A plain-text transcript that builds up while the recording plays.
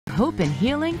hope and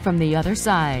healing from the other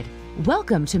side.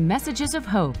 Welcome to Messages of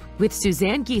Hope with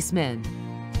Suzanne Giesemann.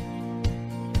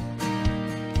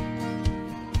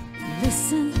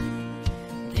 Listen,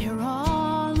 they're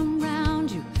all around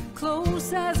you,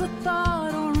 close as a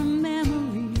thought or a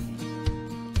memory.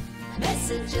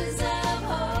 Messages of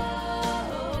hope.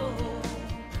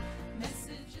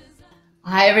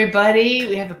 Hi, everybody.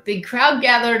 We have a big crowd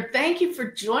gathered. Thank you for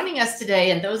joining us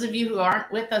today. And those of you who aren't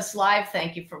with us live,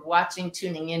 thank you for watching,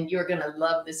 tuning in. You're going to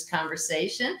love this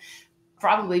conversation,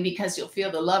 probably because you'll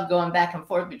feel the love going back and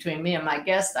forth between me and my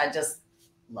guest. I just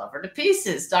love her to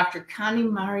pieces. Dr. Connie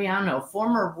Mariano,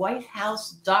 former White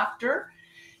House doctor,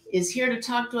 is here to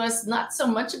talk to us not so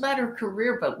much about her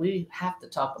career, but we have to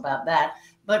talk about that,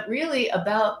 but really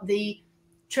about the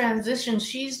transition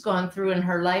she's gone through in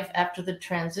her life after the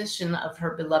transition of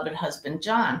her beloved husband,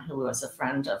 John, who was a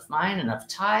friend of mine and of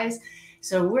Ty's.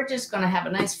 So we're just going to have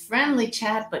a nice friendly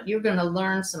chat, but you're going to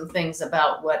learn some things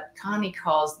about what Connie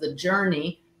calls the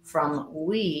journey from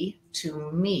we to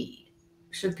me.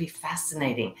 Should be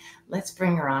fascinating. Let's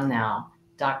bring her on now.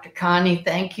 Dr. Connie,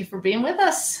 thank you for being with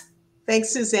us. Thanks,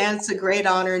 Suzanne. It's a great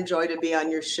honor and joy to be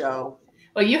on your show.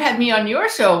 Well, you had me on your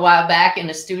show a while back in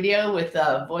a studio with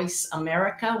Voice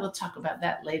America. We'll talk about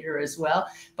that later as well.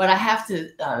 But I have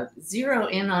to zero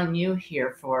in on you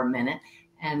here for a minute.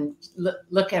 And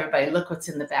look, everybody, look what's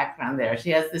in the background there. She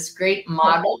has this great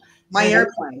model. My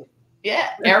airplane. Yeah,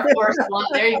 Air Force One.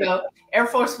 There you go. Air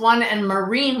Force One and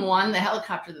Marine One, the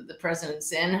helicopter that the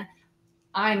president's in.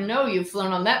 I know you've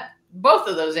flown on both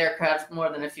of those aircraft more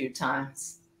than a few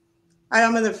times.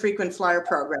 I'm in the frequent flyer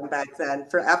program back then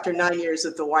after 9 years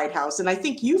at the White House. And I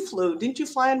think you flew, didn't you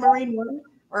fly on Marine One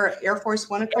or Air Force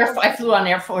One? I flew on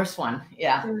Air Force One.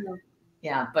 Yeah.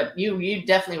 Yeah. But you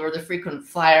definitely were the frequent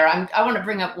flyer. I want to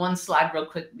bring up one slide real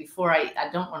quick before I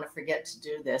don't want to forget to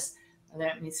do this.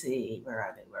 Let me see. Where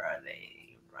are they? Where are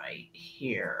they? Right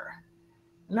here.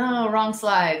 No, wrong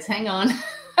slides. Hang on.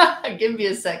 Give me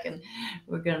a second.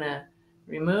 We're going to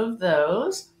remove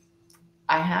those.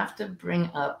 I have to bring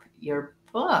up your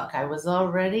book. I was all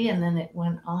ready and then it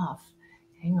went off.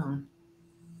 Hang on.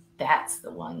 That's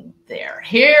the one there.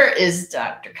 Here is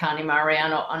Dr. Connie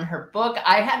Mariano on her book.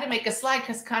 I had to make a slide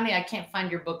because, Connie, I can't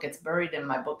find your book. It's buried in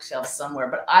my bookshelf somewhere,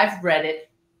 but I've read it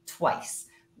twice.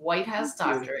 White House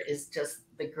Doctor is just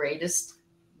the greatest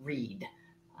read.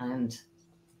 And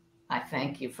I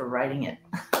thank you for writing it.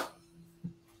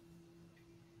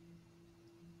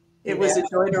 It was a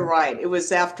joy to write. It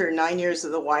was after 9 years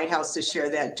of the White House to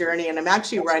share that journey. And I'm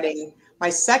actually writing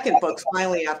my second book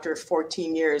finally after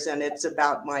 14 years. And it's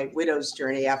about my widow's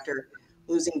journey after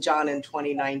losing John in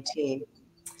 2019.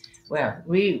 Well,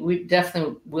 we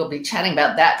definitely will be chatting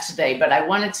about that today. But I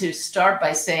wanted to start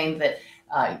by saying that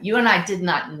you and I did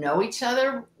not know each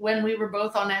other when we were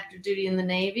both on active duty in the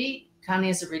Navy. Connie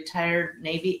is a retired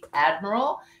Navy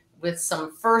Admiral with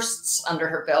some firsts under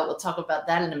her belt. We'll talk about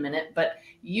that in a minute. But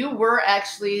you were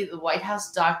actually the White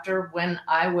House doctor when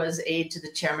I was aide to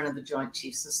the chairman of the Joint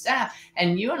Chiefs of Staff.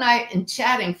 And you and I, in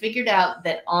chatting, figured out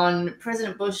that on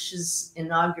President Bush's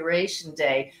inauguration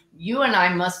day, you and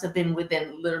I must have been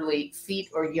within literally feet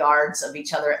or yards of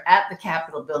each other at the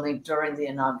Capitol building during the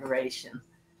inauguration.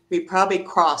 We probably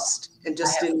crossed and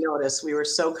just didn't notice. We were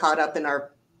so caught up in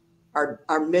our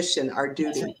mission, our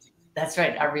duty. That's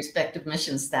right, our respective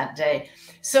missions that day.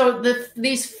 So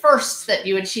these firsts that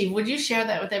you achieved, would you share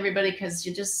that with everybody? Because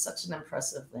you're just such an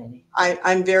impressive lady.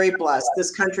 I'm very blessed.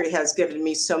 This country has given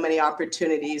me so many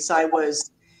opportunities. I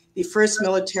was the first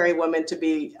military woman to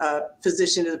be a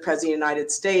physician to the President of the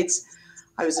United States.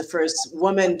 I was the first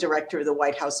woman director of the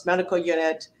White House Medical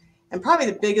Unit. And probably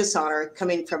the biggest honor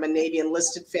coming from a Navy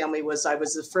enlisted family was I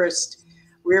was the first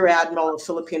Rear Admiral of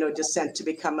Filipino descent to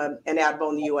become an admiral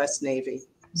in the U.S. Navy.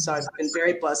 So I've been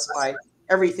very blessed by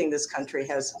everything this country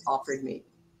has offered me.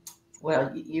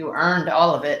 Well, you earned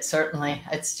all of it, certainly.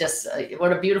 It's just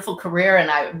what a beautiful career.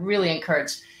 And I really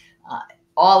encourage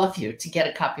all of you to get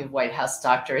a copy of White House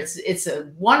Doctor. It's a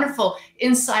wonderful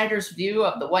insider's view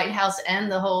of the White House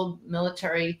and the whole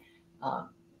military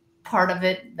part of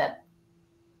it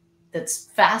that's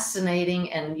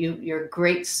fascinating. And you're a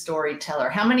great storyteller.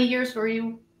 How many years were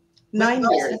you? 9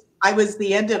 years. I was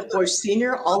the end of Bush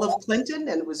Senior, all of Clinton,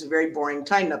 and it was a very boring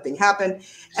time. Nothing happened.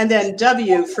 And then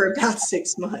W for about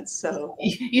 6 months. So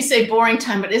you say boring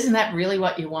time, but isn't that really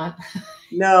what you want?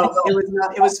 No, it was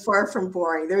not. It was far from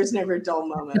boring. There was never a dull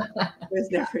moment. There was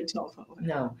never a dull moment.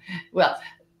 No. Well,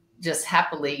 just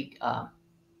happily,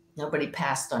 nobody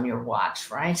passed on your watch,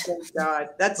 right? Thank God.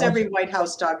 That's every White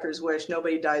House doctor's wish.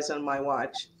 Nobody dies on my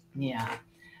watch. Yeah.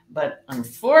 But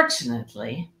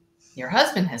unfortunately, your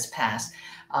husband has passed.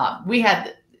 We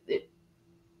had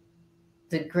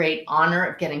the great honor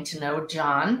of getting to know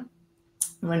John.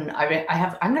 When I'm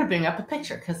going to bring up a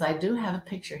picture because I do have a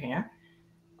picture here.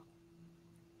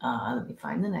 Let me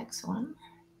find the next one.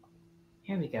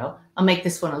 Here we go. I'll make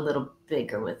this one a little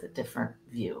bigger with a different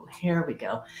view. Here we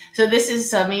go. So this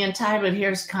is me and Ty, but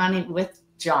here's Connie with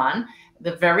John.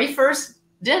 The very first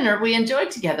dinner we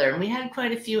enjoyed together, and we had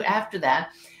quite a few after that.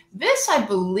 This, I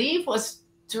believe, was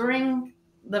during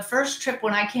the first trip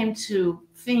when I came to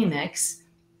Phoenix.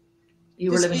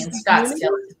 You were living in Scottsdale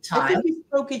at the time. I think you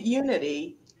spoke at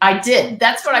Unity. I did.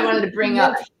 That's what I wanted to bring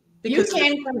up. You Because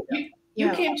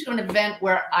came to an event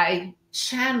where I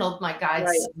channeled my guide,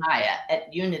 Right. Sanaya,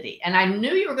 at Unity. And I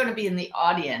knew you were going to be in the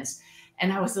audience.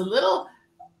 And I was a little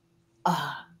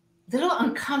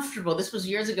uncomfortable. This was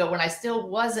years ago when I still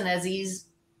wasn't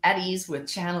at ease with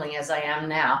channeling as I am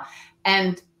now.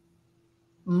 And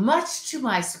much to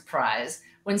my surprise,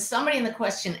 when somebody in the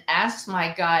question asked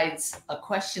my guides a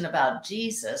question about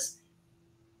Jesus,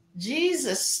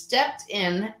 Jesus stepped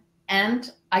in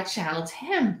and I channeled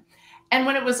him. And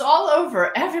when it was all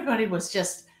over, everybody was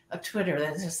just a Twitter.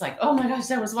 That was just like, oh my gosh,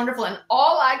 that was wonderful. And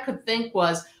all I could think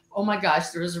was, oh my gosh,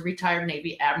 there was a retired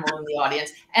Navy admiral in the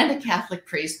audience and a Catholic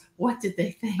priest. What did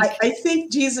they think? I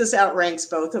think Jesus outranks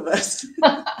both of us.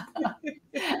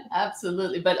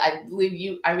 Absolutely. But I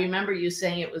believe I remember you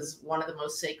saying it was one of the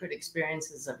most sacred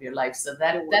experiences of your life. So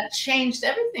that changed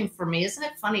everything for me. Isn't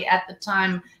it funny? At the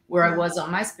time where I was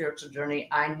on my spiritual journey,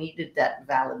 I needed that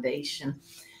validation.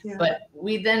 Yeah. But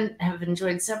we then have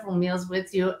enjoyed several meals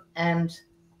with you, and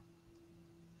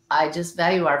I just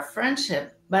value our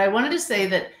friendship. But I wanted to say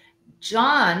that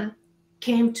John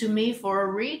came to me for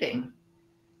a reading.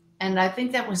 And I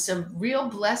think that was a real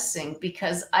blessing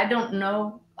because I don't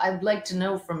know. I'd like to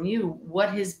know from you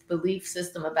what his belief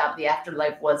system about the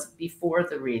afterlife was before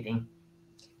the reading.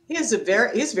 He's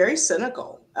very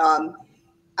cynical.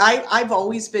 I've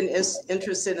always been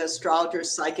interested in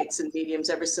astrologers, psychics, and mediums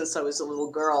ever since I was a little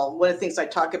girl. One of the things I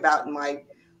talk about in my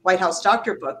White House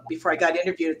doctor book before I got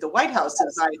interviewed at the White House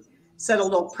is I said a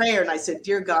little prayer and I said,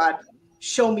 "Dear God,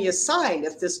 show me a sign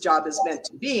if this job is meant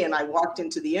to be." And I walked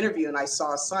into the interview and I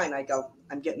saw a sign. I go,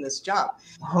 I'm getting this job.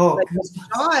 Oh. But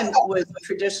John was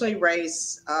traditionally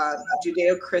raised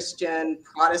Judeo-Christian,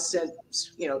 Protestant,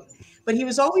 but he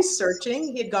was always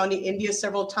searching. He had gone to India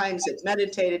several times, had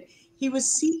meditated. He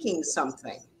was seeking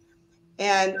something.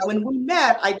 And when we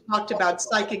met, I talked about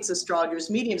psychics, astrologers,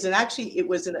 mediums, and actually it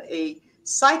was a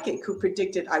psychic who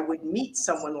predicted I would meet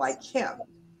someone like him.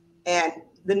 And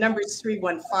the number is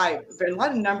 315. There are a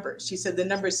lot of numbers. She said the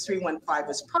number is 315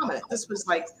 was prominent. This was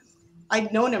like,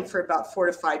 I'd known him for about 4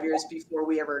 to 5 years before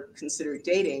we ever considered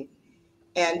dating.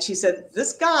 And she said,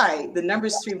 this guy, the number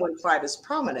is 315 is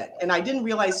prominent. And I didn't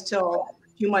realize till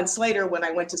a few months later when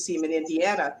I went to see him in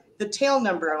Indiana, the tail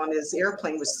number on his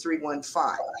airplane was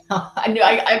 315. Oh, I knew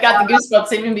I got the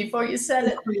goosebumps even before you said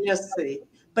it.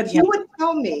 But he would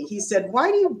tell me, he said, why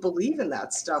do you believe in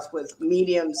that stuff with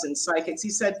mediums and psychics? He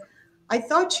said, I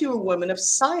thought you were a woman of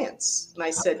science. And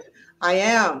I said, I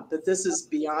am, but this is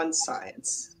beyond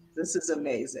science. This is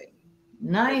amazing.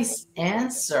 Nice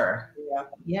answer. Yeah.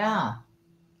 Yeah.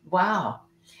 Wow.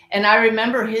 And I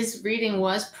remember his reading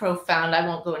was profound. I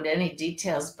won't go into any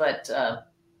details, but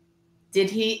did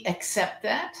he accept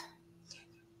that?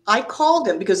 I called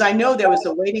him because I know there was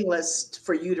a waiting list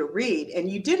for you to read, and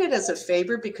you did it as a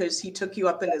favor because he took you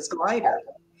up in his glider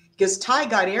because Ty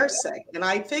got airsick. And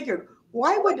I figured,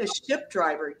 why would a ship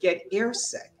driver get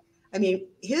airsick? I mean,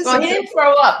 he didn't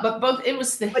throw up, but it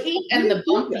was the heat and the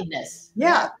bumpiness.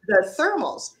 Yeah, the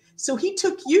thermals. So he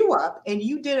took you up and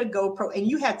you did a GoPro and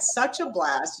you had such a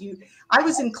blast. I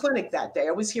was in clinic that day.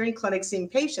 I was here in clinic seeing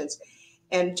patients.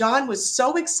 And John was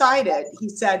so excited. He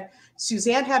said,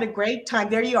 Suzanne had a great time.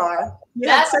 There you are.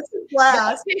 That's such a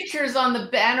blast. Pictures on the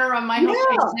banner on my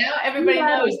homepage. Now everybody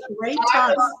knows. Great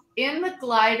time. I was in the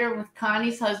glider with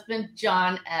Connie's husband,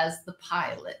 John, as the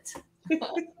pilot.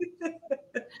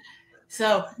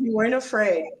 So you weren't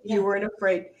afraid. You weren't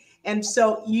afraid. And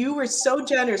so you were so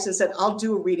generous and said, I'll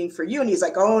do a reading for you. And he's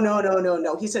like, oh,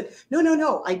 no. He said,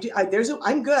 no.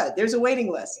 I'm good. There's a waiting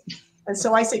list. And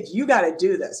so I said, you got to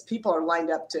do this. People are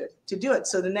lined up to do it.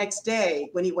 So the next day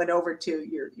when he went over to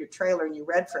your trailer and you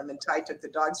read for him and Ty took the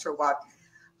dogs for a walk,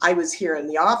 I was here in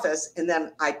the office. And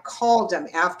then I called him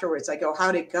afterwards. I go,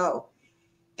 how'd it go?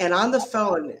 And on the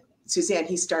phone, Suzanne,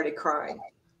 he started crying.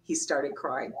 He started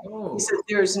crying. Oh. He said,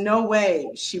 there's no way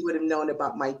she would have known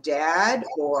about my dad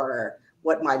or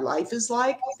what my life is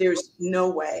like. There's no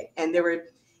way. And there were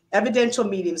evidential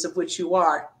meetings of which you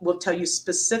will tell you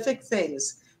specific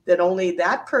things that only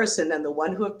that person and the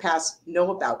one who have passed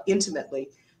know about intimately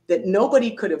that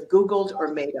nobody could have Googled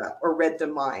or made up or read the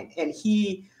mind. And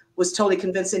he was totally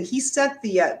convinced. And he sent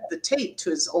the tape to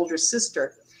his older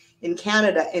sister in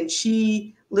Canada, and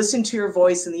she listened to your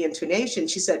voice and the intonation.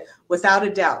 She said, without a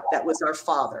doubt, that was our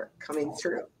father coming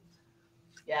through.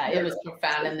 Yeah, it was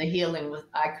profound. And the healing was,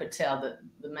 I could tell that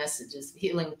the messages,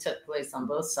 healing took place on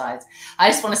both sides. I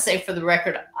just want to say for the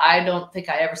record, I don't think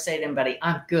I ever say to anybody,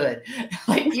 I'm good,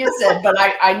 like you said, but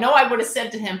I know I would have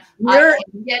said to him,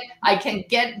 I can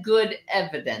get good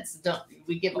evidence. Don't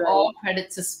we give all credit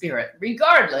to spirit,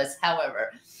 regardless,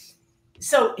 however.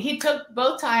 So he took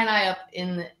both Ty and I up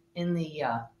in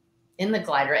the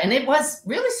glider. And it was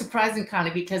really surprising,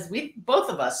 Connie, because both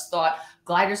of us thought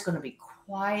glider's going to be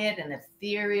quiet and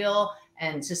ethereal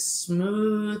and just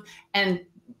smooth. And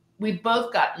we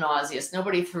both got nauseous.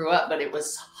 Nobody threw up, but it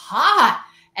was hot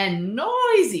and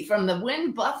noisy from the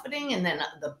wind buffeting and then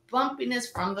the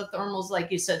bumpiness from the thermals, like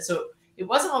you said. So it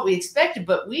wasn't what we expected,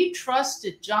 but we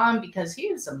trusted John because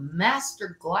he was a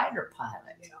master glider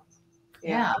pilot.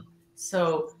 Yeah.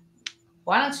 So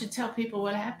why don't you tell people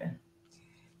what happened?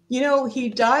 You know, he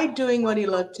died doing what he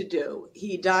loved to do.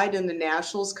 He died in the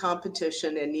Nationals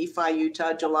competition in Nephi,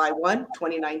 Utah, July 1,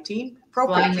 2019.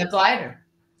 Flying a glider.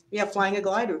 Yeah, flying a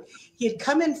glider. He had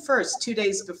come in first 2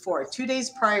 days before. 2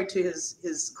 days prior to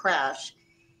his crash,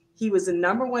 he was the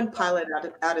 #1 pilot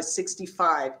out of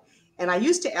 65. And I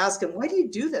used to ask him, why do you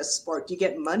do this sport? Do you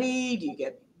get money? Do you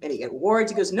get any awards?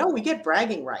 He goes, no, we get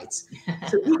bragging rights.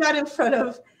 So he got in front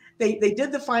of... They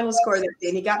did the final score that day,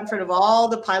 and he got in front of all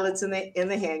the pilots in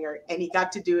the hangar, and he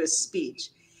got to do his speech.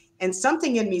 And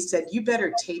something in me said, you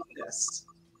better tape this.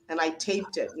 And I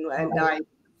taped it. And I,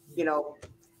 you know,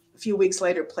 a few weeks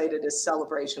later played it as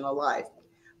Celebration of Life.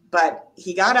 But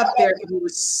he got up there and he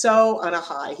was so on a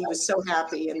high. He was so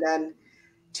happy. And then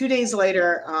 2 days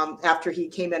later, after he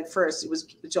came in first, it was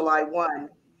July 1,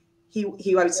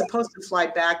 he was supposed to fly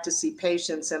back to see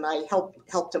patients, and I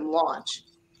helped him launch.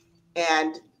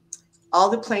 And all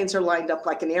the planes are lined up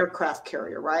like an aircraft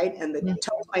carrier, right? And the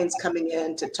tow plane's coming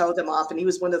in to tow them off. And he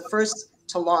was one of the first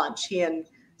to launch. He and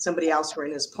somebody else were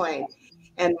in his plane.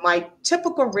 And my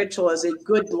typical ritual as a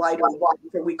good glider wife,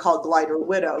 or we call glider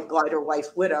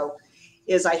wife widow,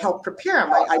 is I help prepare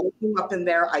him. I get him up in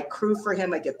there, I crew for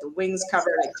him, I get the wings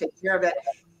covered, I take care of it,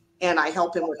 and I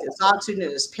help him with his oxygen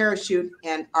and his parachute.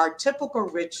 And our typical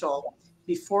ritual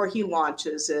before he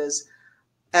launches is,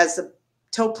 as the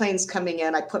tow plane's coming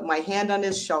in, I put my hand on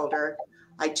his shoulder,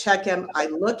 I check him, I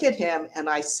look at him, and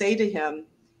I say to him,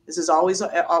 this is always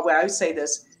where I would say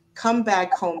this, come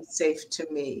back home safe to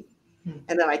me.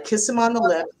 And then I kiss him on the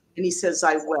lip, and he says,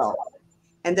 I will.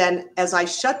 And then as I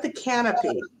shut the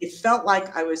canopy, it felt like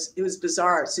it was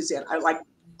bizarre, Suzanne. I like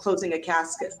closing a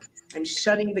casket. I'm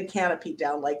shutting the canopy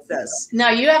down like this.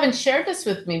 Now, you haven't shared this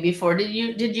with me before.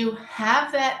 Did you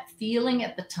have that feeling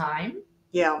at the time?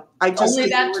 Yeah. I just only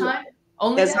that time?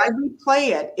 As I replay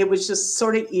it, it was just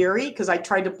sort of eerie because I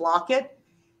tried to block it.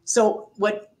 So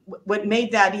what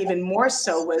made that even more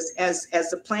so was as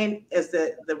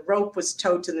the rope was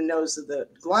towed to the nose of the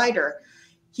glider,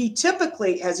 he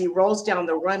typically, as he rolls down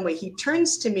the runway, he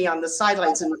turns to me on the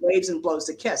sidelines and waves and blows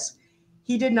a kiss.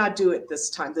 He did not do it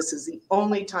this time. This is the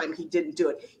only time he didn't do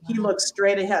it. He looked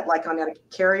straight ahead, like on a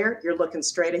carrier, you're looking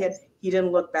straight ahead. He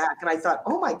didn't look back. And I thought,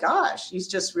 oh my gosh, he's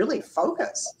just really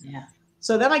focused. Yeah.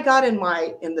 So then I got in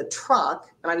the truck,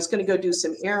 and I was going to go do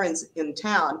some errands in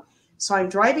town. So I'm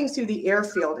driving through the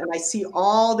airfield, and I see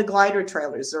all the glider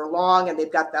trailers. They're long, and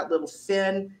they've got that little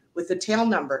fin with the tail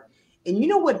number. And you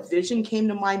know what vision came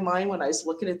to my mind when I was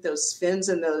looking at those fins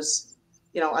and those,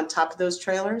 on top of those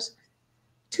trailers?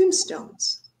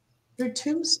 Tombstones. They're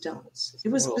tombstones.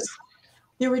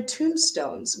 There were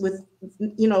tombstones with,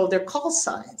 their call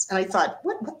signs. And I thought,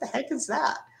 what the heck is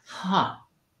that? Huh.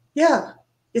 Yeah.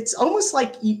 It's almost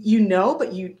like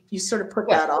but you sort of put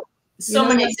that off. So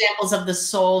many examples of the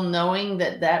soul knowing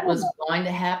that was going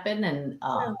to happen, and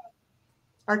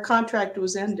our contract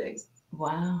was ending.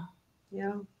 Wow.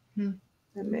 Yeah.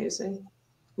 Amazing.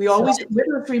 We always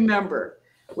widows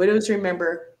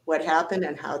remember what happened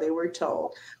and how they were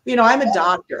told. I'm a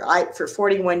doctor. For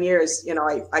 41 years,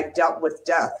 I dealt with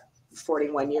death for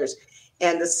 41 years.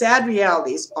 And the sad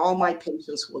reality is all my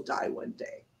patients will die one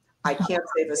day. I can't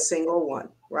save a single one,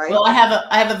 right? Well, I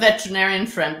have a veterinarian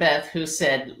friend, Beth, who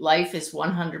said life is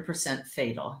 100%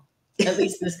 fatal. At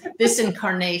least this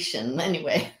incarnation.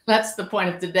 Anyway, that's the point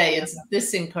of today. It's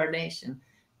this incarnation.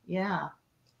 Yeah.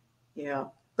 Yeah.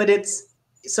 But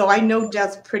so I know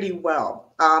death pretty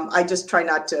well. I just try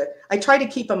to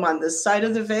keep them on this side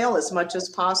of the veil as much as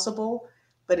possible,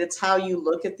 but it's how you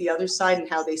look at the other side and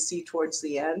how they see towards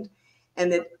the end.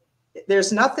 And that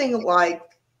there's nothing like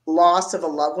loss of a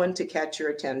loved one to catch your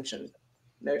attention.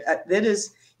 That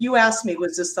is, you asked me,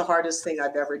 was this the hardest thing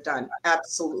I've ever done?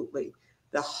 Absolutely.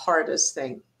 The hardest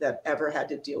thing that I've ever had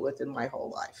to deal with in my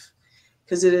whole life.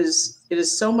 Because it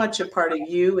is so much a part of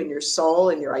you and your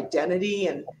soul and your identity,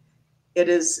 and it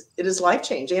is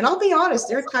life-changing. And I'll be honest,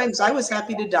 there are times I was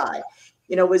happy to die.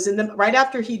 You know, it was right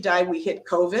after he died, we hit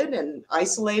COVID and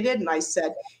isolated, and I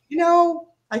said, you know,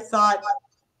 I thought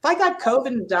if I got COVID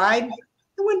and died,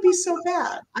 it wouldn't be so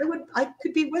bad. I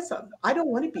could be with him. I don't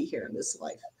want to be here in this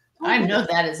life. I know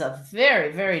that is a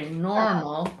very, very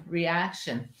normal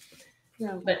reaction.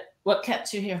 Yeah. But what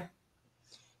kept you here?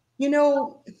 You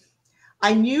know,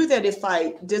 I knew that if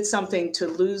I did something to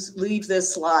leave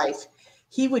this life,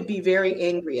 he would be very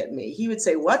angry at me. He would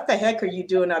say, what the heck are you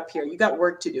doing up here? You got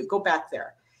work to do. Go back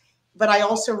there. But I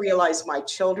also realized my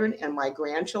children and my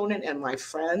grandchildren and my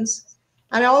friends.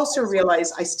 And I also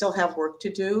realized I still have work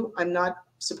to do. I'm not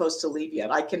supposed to leave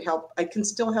yet. I can help. I can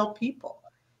still help people.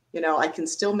 You know, I can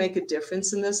still make a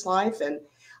difference in this life. And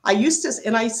I used to,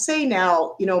 and I say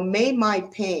now, you know, may my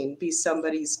pain be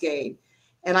somebody's gain.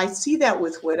 And I see that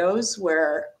with widows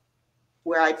where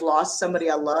I've lost somebody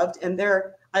I loved. And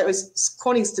I was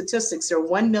quoting statistics. There are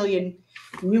 1 million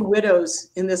new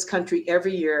widows in this country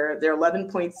every year. There are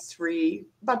 11.3,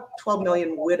 about 12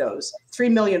 million widows, 3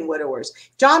 million widowers.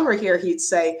 If John were here, he'd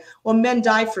say, well, men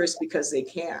die first because they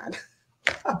can.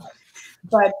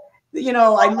 But, you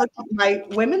know, I look at my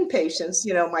women patients,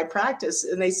 you know, my practice,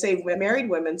 and they say married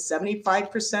women,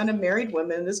 75% of married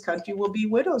women in this country will be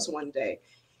widows one day.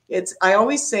 I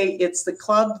always say it's the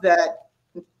club that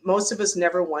most of us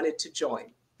never wanted to join,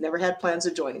 never had plans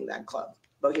of joining that club.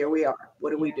 But here we are. What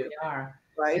do we do? We are.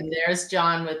 Right. And there's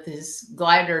John with his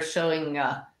glider showing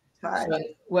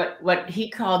what he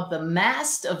called the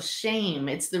mast of shame.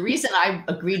 It's the reason I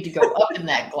agreed to go up in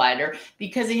that glider,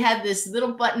 because he had this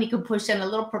little button he could push and a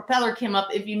little propeller came up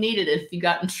if you needed it, if you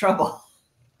got in trouble.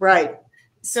 Right.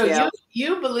 So yeah.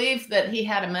 you believe that he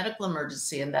had a medical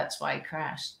emergency and that's why he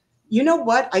crashed. You know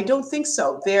what? I don't think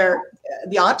so.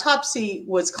 The autopsy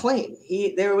was clean.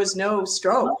 There was no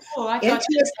stroke. Oh, I thought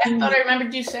I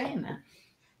remembered you saying that.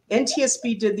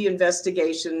 NTSB did the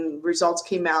investigation. Results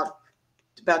came out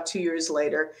about 2 years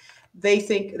later.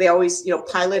 They always, you know,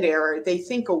 pilot error. They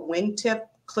think a wingtip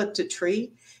clipped a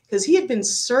tree because he had been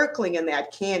circling in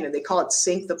that canyon. They call it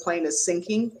sink. The plane is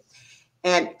sinking.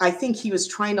 And I think he was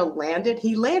trying to land it.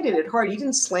 He landed it hard. He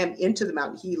didn't slam into the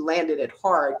mountain. He landed it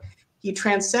hard. He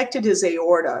transected his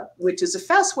aorta, which is a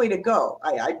fast way to go.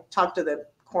 I talked to the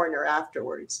coroner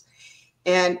afterwards.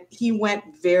 And he went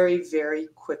very, very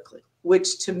quickly,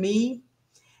 which to me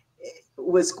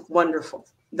was wonderful.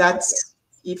 That's,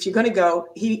 if you're going to go,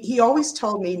 he always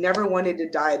told me he never wanted to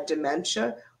die of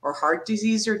dementia or heart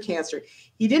disease or cancer.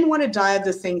 He didn't want to die of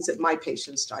the things that my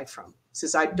patients die from. He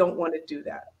says, I don't want to do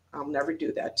that. I'll never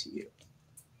do that to you.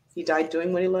 He died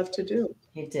doing what he loved to do.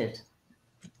 He did.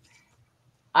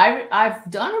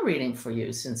 I've done a reading for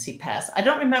you since he passed. I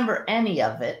don't remember any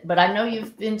of it, but I know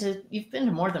you've been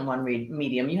to more than one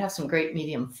medium. You have some great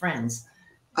medium friends.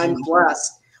 I'm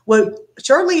blessed. Well,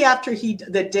 shortly after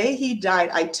the day he died,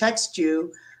 I text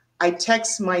you. I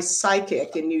text my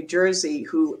psychic in New Jersey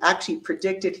who actually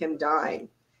predicted him dying.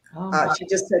 Oh, she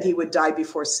just said he would die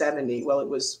before 70. Well, it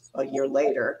was a year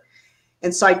later.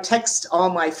 And so I text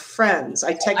all my friends.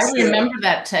 I remember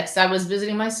that text. I was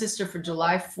visiting my sister for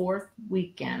July 4th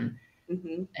weekend.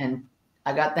 Mm-hmm. And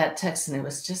I got that text and it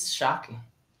was just shocking.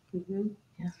 Mm-hmm.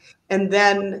 Yeah. And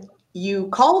then you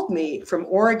called me from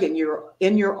Oregon. You're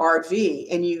in your RV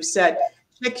and you said,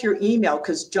 check your email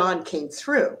because John came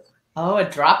through. Oh, a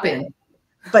drop-in.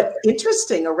 But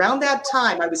interesting, around that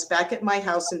time, I was back at my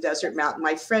house in Desert Mountain.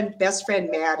 My best friend,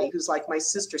 Maddie, who's like my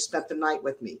sister, spent the night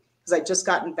with me. Because I'd just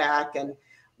gotten back and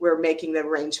we're making the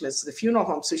arrangements for the funeral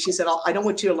home. So she said, I don't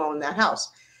want you alone in that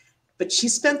house. But she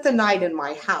spent the night in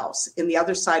my house, in the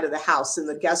other side of the house, in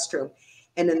the guest room.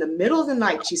 And in the middle of the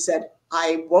night, she said,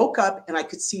 I woke up and I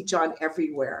could see John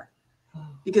everywhere.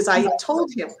 Because I had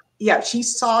told him, she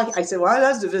saw, I said, well,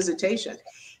 that's the visitation.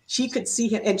 She could see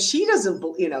him and she doesn't,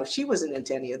 she wasn't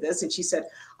into any of this. And she said,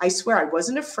 I swear I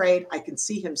wasn't afraid. I can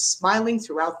see him smiling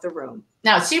throughout the room.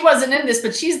 Now, she wasn't in this,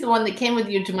 but she's the one that came with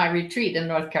you to my retreat in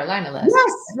North Carolina last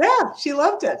year. Yeah, she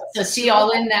loved it. So is she all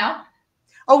in now?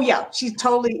 Oh, yeah, she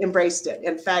totally embraced it.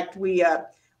 In fact, we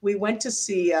went to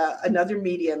see another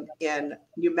medium in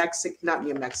not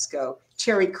New Mexico,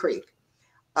 Cherry Creek,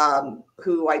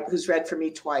 who's read for me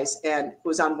twice, and it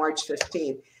was on March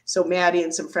 15th. So Maddie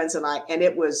and some friends and I, and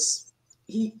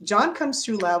John comes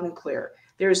through loud and clear.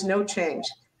 There is no change.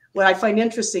 What I find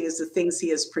interesting is the things he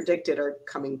has predicted are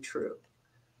coming true,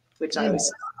 which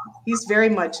he's very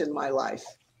much in my life.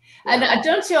 And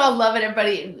don't you all love it,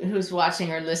 everybody who's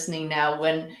watching or listening now,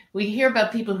 when we hear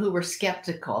about people who were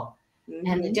skeptical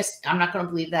and just, I'm not going to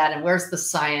believe that, and where's the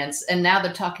science? And now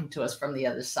they're talking to us from the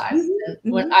other side. And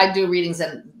when I do readings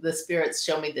and the spirits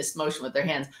show me this motion with their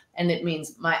hands, and it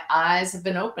means my eyes have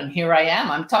been open. Here I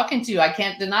am. I'm talking to you. I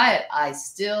can't deny it. I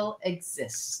still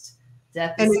exist.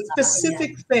 And it's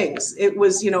specific things. It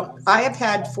was, I have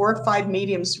had 4 or 5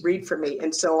 mediums read for me.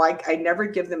 And so I never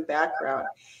give them background.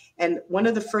 And one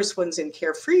of the first ones in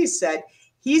Carefree said,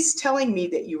 he's telling me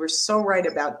that you were so right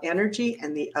about energy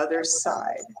and the other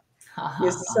side.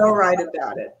 You're so right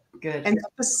about it. Good. And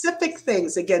specific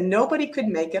things, again, nobody could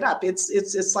make it up.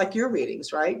 It's like your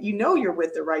readings, right? You're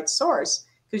with the right source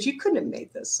because you couldn't have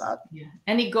made this up. Yeah.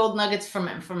 Any gold nuggets from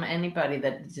anybody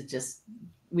that just,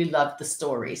 we love the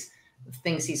stories, the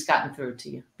things he's gotten through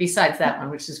to you, besides that one,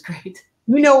 which is great.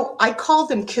 I call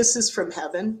them kisses from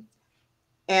heaven.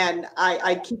 And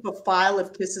I keep a file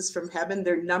of kisses from heaven.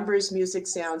 They're numbers, music,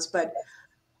 sounds. But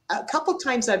a couple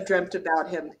times I've dreamt about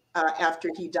him after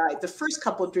he died. The first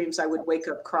couple of dreams I would wake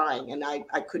up crying, and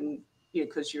I couldn't,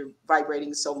 because you're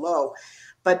vibrating so low.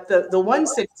 But the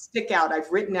ones that stick out, I've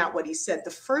written out what he said.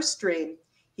 The first dream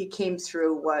he came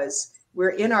through was,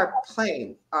 we're in our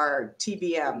plane, our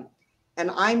TBM,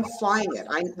 and I'm flying it.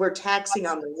 We're taxiing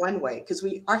on the runway because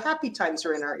our happy times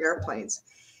are in our airplanes.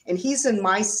 And he's in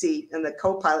my seat and the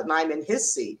co-pilot, and I'm in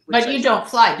his seat. But you don't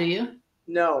fly, do you?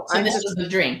 No. So this was a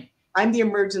dream. I'm the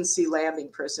emergency landing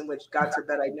person, which God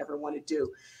forbid I never want to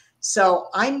do. So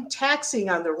I'm taxiing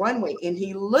on the runway, and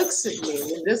he looks at me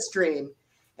in this dream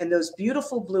and those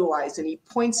beautiful blue eyes, and he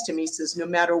points to me, says, no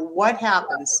matter what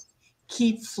happens,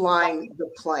 keep flying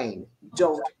the plane.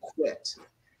 Don't quit.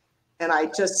 And I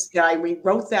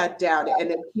rewrote that down, and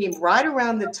it came right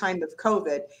around the time of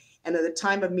COVID. And at the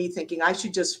time of me thinking I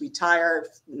should just retire,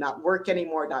 not work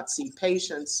anymore, not see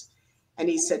patients. And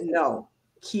he said, no,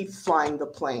 keep flying the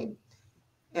plane.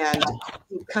 And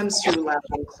it comes through loud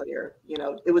and clear.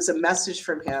 It was a message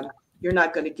from him. You're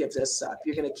not going to give this up.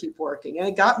 You're going to keep working. And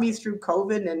it got me through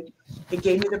COVID, and it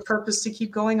gave me the purpose to keep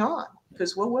going on.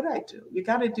 Because what would I do? You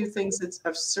got to do things that's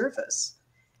of service.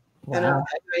 Wow.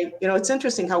 And it's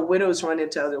interesting how widows run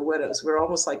into other widows. We're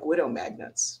almost like widow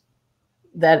magnets.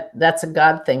 That's a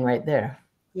God thing right there.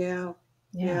 Yeah.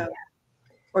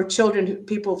 Or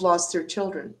people who've lost their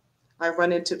children. I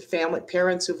run into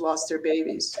parents who've lost their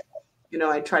babies.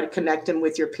 I try to connect them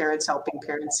with your Parents Helping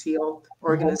Parents Heal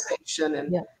organization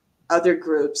and other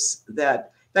groups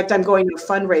that, in fact, I'm going to a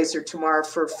fundraiser tomorrow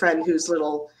for a friend whose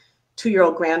little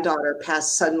 2-year-old granddaughter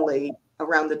passed suddenly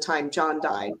around the time John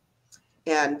died.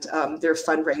 And they're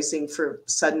fundraising for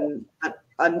sudden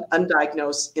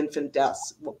undiagnosed infant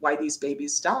deaths, why these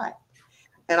babies die.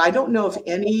 And I don't know of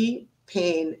any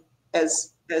pain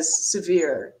as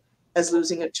severe as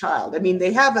losing a child. I mean,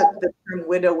 they have the term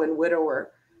widow and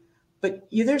widower, but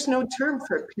there's no term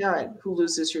for a parent who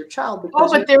loses your child.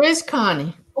 But there is,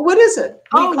 Connie. What is it?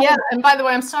 And by the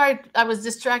way, I'm sorry, I was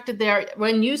distracted there.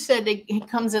 When you said it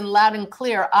comes in loud and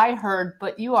clear, I heard,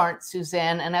 but you aren't,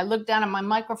 Suzanne. And I looked down and my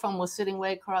microphone was sitting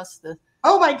way across the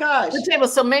Oh my gosh. The table.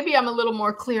 So maybe I'm a little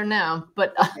more clear now,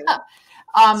 but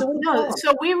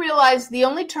so we realized the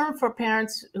only term for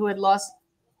parents who had lost,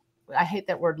 I hate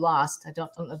that word lost. I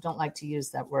don't like to use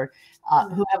that word,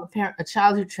 who have a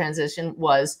child who transitioned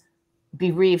was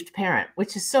bereaved parent,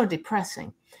 which is so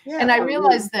depressing. Yeah, and I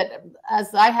realized that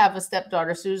as I have a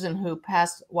stepdaughter, Susan, who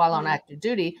passed while on active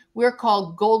duty, we're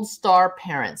called Gold Star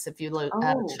parents if you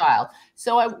have a child.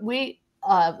 So we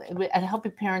at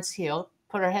Helping Parents Heal,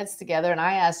 put our heads together, and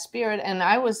I asked Spirit, and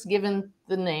I was given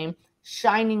the name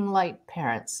Shining Light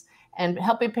Parents. And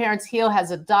Helping Parents Heal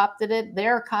has adopted it.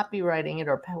 They're copywriting it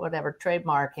or whatever,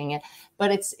 trademarking it.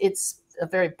 But it's a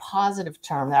very positive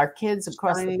term. Our kids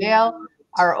across the Vale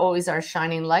are always our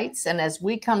shining lights. And as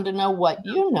we come to know what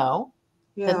you know,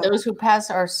 that those who pass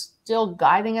are still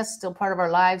guiding us, still part of our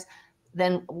lives,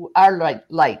 then our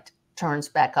light turns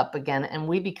back up again and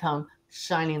we become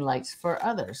shining lights for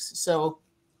others. So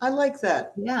I like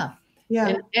that. Yeah.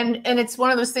 Yeah. And it's one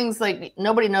of those things, like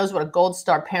nobody knows what a gold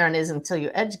star parent is until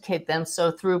you educate them.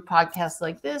 So through podcasts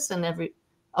like this and every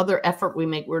other effort we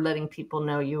make, we're letting people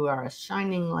know you are a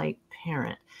shining light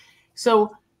parent.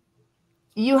 So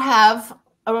you have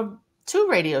 2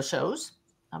 radio shows.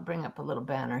 I'll bring up a little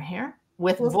banner here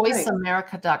with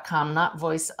voiceamerica.com, not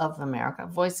Voice of America,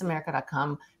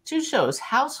 voiceamerica.com. 2 shows,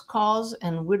 House Calls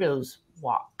and Widow's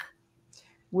Walk.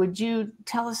 Would you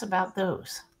tell us about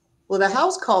those? Well, the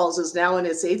House Calls is now in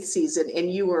its 8th season,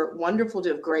 and you were wonderful to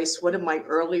have graced one of my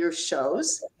earlier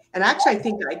shows. And actually, I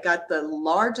think I got the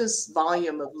largest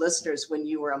volume of listeners when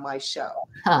you were on my show.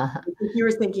 You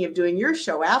were thinking of doing your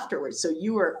show afterwards. So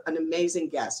you were an amazing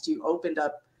guest. You opened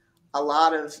up a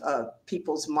lot of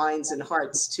people's minds and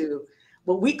hearts to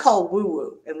what we call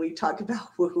woo-woo. And we talk about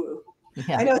woo-woo.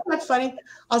 Yeah. I know, it's not funny.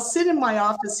 I'll sit in my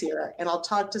office here and I'll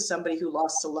talk to somebody who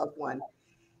lost a loved one.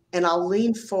 And I'll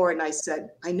lean forward and I said,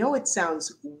 I know it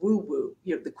sounds woo-woo,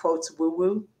 you know, the quote's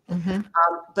woo-woo. Mm-hmm.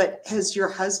 But has your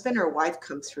husband or wife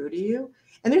come through to you?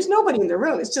 And there's nobody in the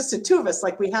room. It's just the two of us.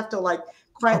 Like we have to like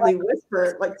quietly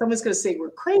whisper, like someone's going to say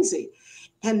we're crazy.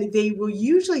 And they will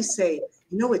usually say,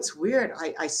 you know, it's weird.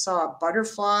 I saw a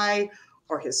butterfly,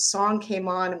 or his song came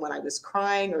on when I was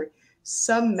crying, or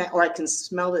I can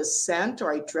smell his scent,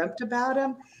 or I dreamt about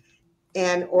him,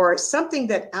 or something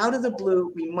that out of the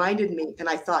blue reminded me. And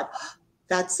I thought, oh,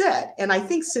 that's it. And I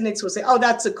think cynics will say, oh,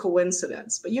 that's a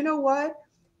coincidence. But you know what?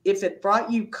 If it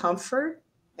brought you comfort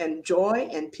and joy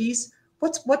and peace, why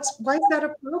is that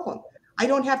a problem? I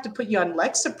don't have to put you on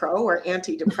Lexapro or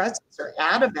antidepressants or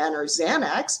Ativan or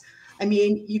Xanax. I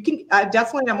mean, you can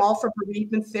definitely, I'm all for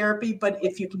bereavement therapy, but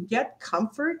if you can get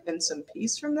comfort and some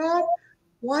peace from that,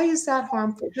 why is that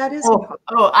harmful? That isn't harmful.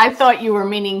 Oh, I thought you were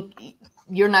meaning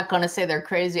you're not going to say they're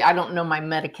crazy. I don't know my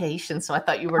medication, so I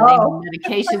thought you were naming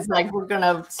medications like we're going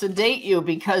to sedate you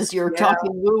because you're talking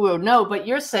woo-woo. No, but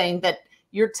you're saying that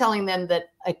you're telling them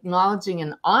that acknowledging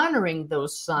and honoring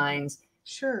those signs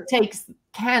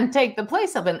can take the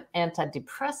place of an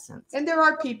antidepressant. And there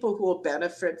are people who will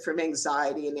benefit from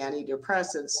anxiety and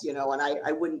antidepressants, you know, and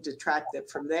I wouldn't detract it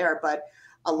from there, but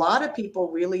a lot of people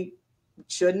really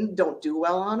don't do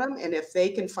well on them. And if they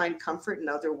can find comfort in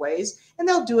other ways, and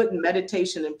they'll do it in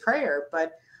meditation and prayer,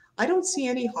 but I don't see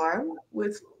any harm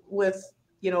with,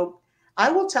 you know,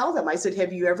 I will tell them, I said,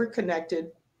 have you ever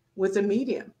connected with a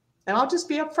medium? And I'll just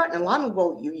be upfront. And a lot of them,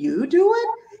 well, you do it?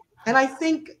 And I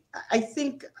think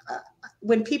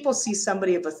when people see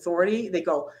somebody of authority, they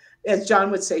go, as John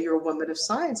would say, you're a woman of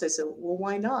science. I said, well,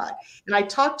 why not? And I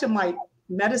talked to my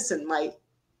medicine,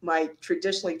 my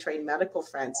traditionally trained medical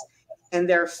friends, and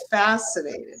they're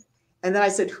fascinated. And then I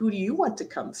said, who do you want to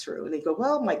come through? And they go,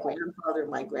 well, my grandfather,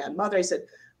 my grandmother. I said,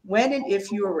 when and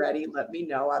if you are ready, let me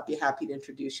know. I'd be happy to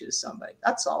introduce you to somebody.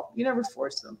 That's all. You never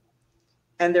force them.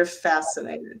 And they're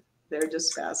fascinated. They're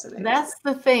just fascinated. That's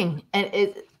the thing.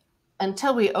 And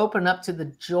until we open up to the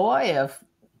joy of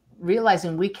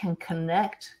realizing we can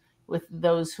connect with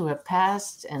those who have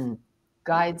passed and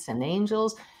guides and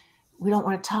angels, we don't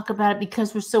want to talk about it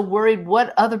because we're so worried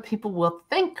what other people will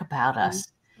think about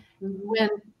us. When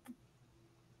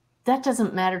that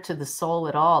doesn't matter to the soul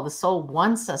at all. The soul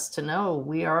wants us to know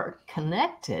we are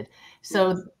connected.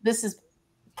 So this is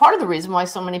part of the reason why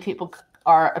so many people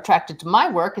are attracted to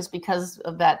my work, is because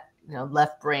of that, you know,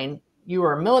 left brain. You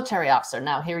were a military officer.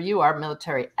 Now here you are,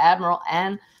 military admiral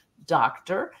and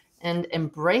doctor, and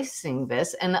embracing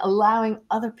this and allowing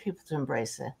other people to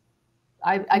embrace it.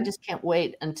 I just can't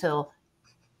wait until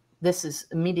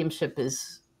mediumship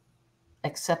is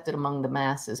accepted among the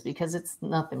masses, because it's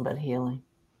nothing but healing.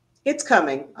 It's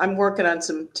coming. I'm working on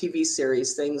some TV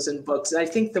series, things, and books. And I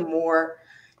think the more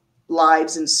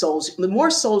lives and souls, the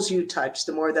more souls you touch,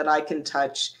 the more that I can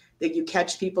touch, that you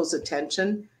catch people's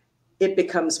attention, it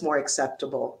becomes more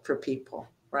acceptable for people,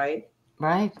 right?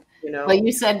 Right. You know. Well,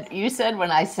 you said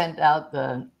when I sent out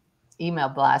the email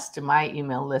blast to my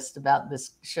email list about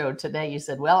this show today, you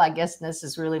said, well, I guess this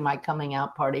is really my coming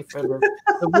out party for the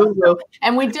woo-woo.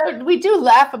 And we do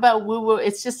laugh about woo-woo.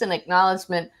 It's just an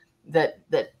acknowledgement that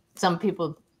some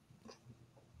people,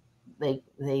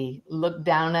 they look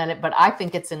down at it, but I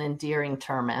think it's an endearing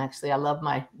term. Actually, I love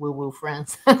my woo-woo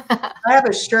friends. I have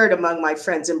a shirt among my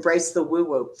friends, embrace the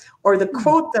woo-woo, or the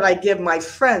quote that I give my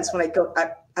friends when I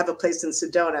have a place in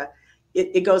Sedona.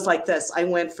 It goes like this: I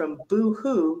went from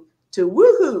boo-hoo to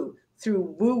woohoo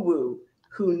through woo-woo.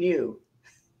 Who knew?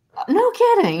 No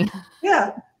kidding.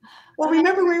 Yeah. Well,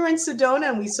 remember we were in Sedona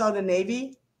and we saw the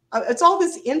Navy? It's all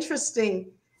these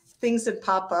interesting things that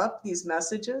pop up, these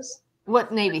messages.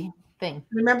 What Navy thing?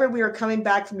 Remember we were coming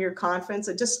back from your conference?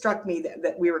 It just struck me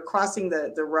that we were crossing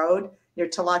the road near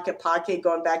Tlaquepaque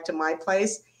going back to my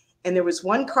place. And there was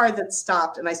one car that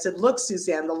stopped. And I said, look,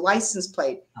 Suzanne, the license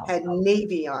plate had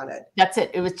Navy on it. That's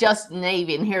it. It was just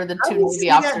Navy. And here are the two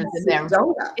Navy officers in there.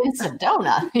 In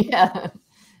Sedona. Yeah.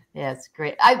 Yeah, it's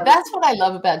great. That's what I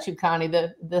love about you, Connie.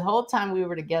 The whole time we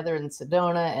were together in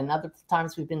Sedona and other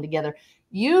times we've been together,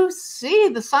 you see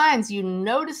the signs, you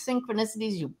notice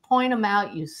synchronicities, you point them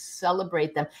out, you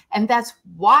celebrate them. And that's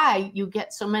why you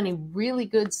get so many really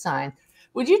good signs.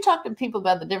 Would you talk to people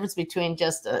about the difference between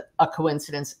just a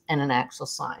coincidence and an actual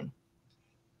sign?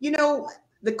 You know,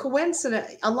 the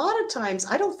coincidence, a lot of times,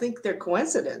 I don't think they're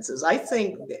coincidences.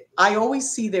 I always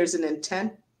see there's an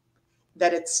intent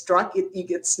that it's struck, you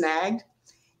get snagged,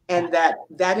 and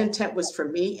that intent was for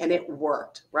me and it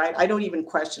worked, right? I don't even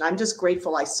question. I'm just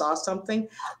grateful I saw something.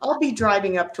 I'll be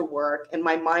driving up to work and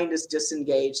my mind is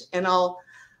disengaged, and I'll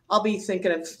be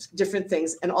thinking of different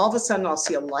things, and all of a sudden I'll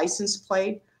see a license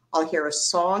plate. I'll hear a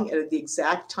song at the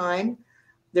exact time.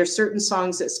 There's certain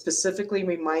songs that specifically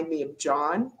remind me of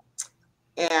John,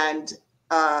 and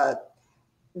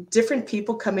different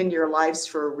people come into your lives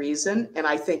for a reason. And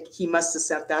I think he must have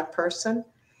sent that person.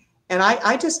 And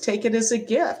I just take it as a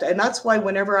gift. And that's why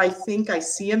whenever I think I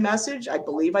see a message, I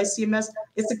believe I see a message,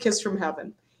 it's a kiss from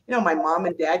heaven. You know, my mom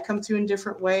and dad come through in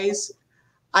different ways.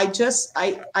 I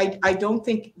don't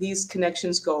think these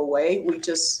connections go away. We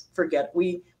just forget.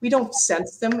 We don't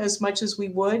sense them as much as we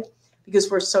would because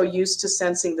we're so used to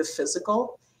sensing the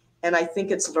physical. And I think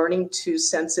it's learning to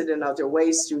sense it in other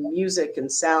ways through music and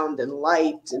sound and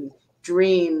light and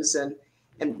dreams and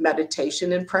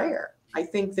meditation and prayer. I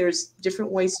think there's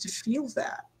different ways to feel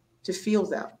that, to feel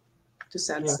them, to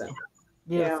sense them.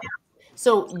 Yeah.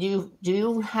 So do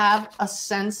you have a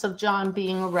sense of John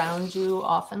being around you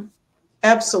often?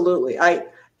 Absolutely.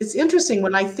 It's interesting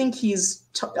when I think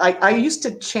I used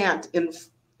to chant in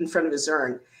front of his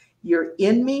urn, "You're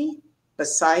in me,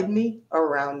 beside me,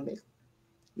 around me.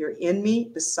 You're in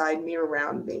me, beside me,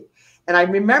 around me." And I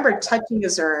remember touching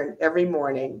his urn every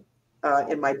morning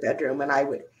in my bedroom, and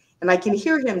I can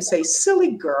hear him say,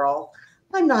 "Silly girl,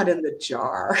 I'm not in the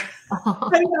jar.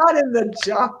 I'm not in the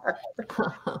jar.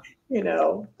 You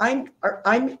know, I'm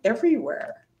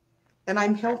everywhere, and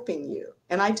I'm helping you."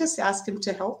 And I just asked him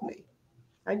to help me.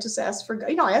 I just asked for,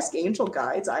 I ask angel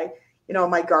guides.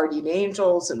 My guardian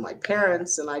angels and my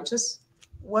parents, and I just,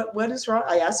 what is wrong?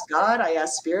 I ask God, I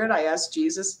ask Spirit, I ask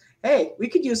Jesus. Hey, we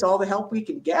could use all the help we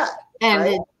can get. And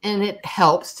right? it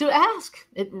helps to ask.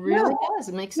 It really does.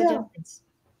 It makes a difference.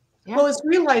 Yeah. Well, it's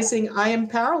realizing I am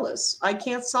powerless. I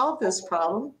can't solve this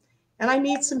problem, and I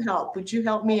need some help. Would you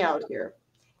help me out here?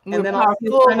 And then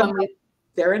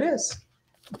there it is.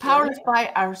 Powerless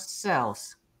by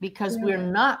ourselves, because we're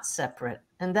not separate.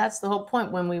 And that's the whole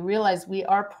point. When we realize we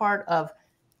are part of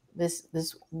this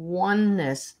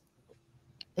oneness,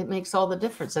 it makes all the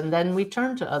difference. And then we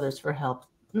turn to others for help.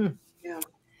 Yeah.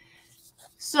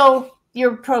 So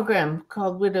your program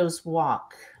called Widow's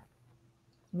Walk,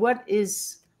 what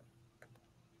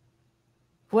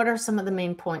are some of the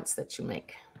main points that you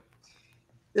make?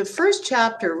 The first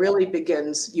chapter really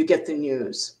begins, you get the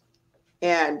news.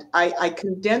 And I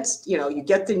condensed, you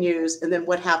get the news, and then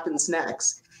what happens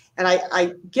next. And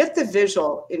I get the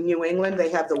visual. In New England, they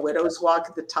have the Widow's Walk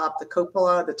at the top, the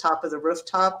cupola, the top of the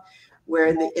rooftop, where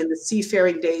in the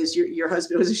seafaring days, your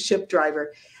husband was a ship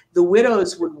driver. The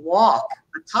widows would walk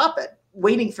atop it,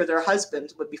 waiting for their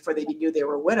husbands, before they knew they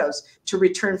were widows, to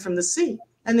return from the sea.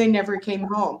 And they never came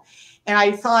home. And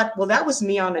I thought, well, that was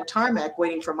me on a tarmac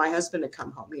waiting for my husband to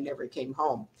come home. He never came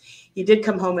home. He did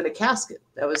come home in a casket.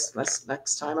 That was the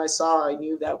next time I saw, I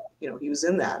knew that, he was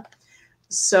in that.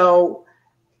 So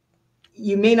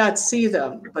you may not see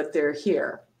them, but they're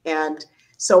here. And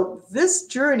so this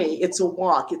journey, it's a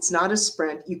walk. It's not a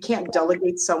sprint. You can't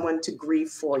delegate someone to grieve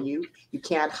for you. You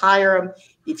can't hire them.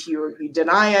 If you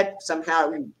deny it,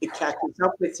 somehow it catches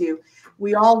up with you.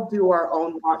 We all do our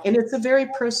own walk. And it's a very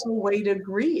personal way to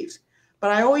grieve. But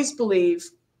I always believe,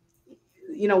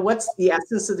 what's the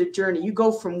essence of the journey? You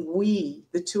go from we,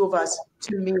 the two of us,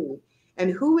 to me.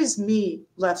 And who is me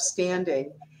left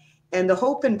standing? And the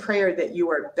hope and prayer that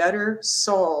you are a better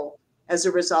soul as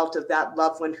a result of that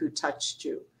loved one who touched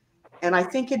you. And I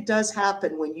think it does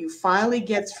happen when you finally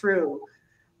get through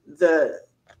the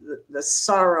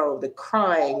sorrow, the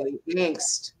crying, the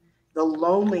angst, the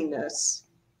loneliness.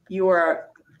 You are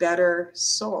a better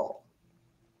soul.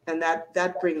 And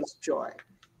that brings joy.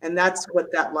 And that's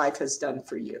what that life has done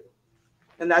for you.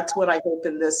 And that's what I hope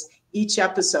in each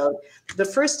episode. The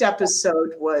first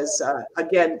episode was,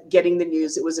 again, getting the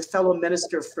news. It was a fellow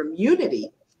minister from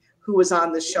Unity who was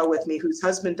on the show with me, whose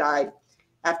husband died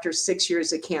after 6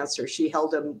 years of cancer. She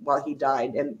held him while he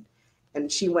died.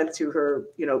 And she went through her,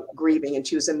 grieving, and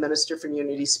she was a minister from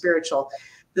Unity Spiritual.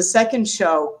 The second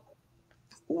show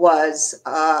was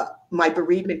my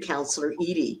bereavement counselor,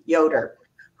 Edie Yoder,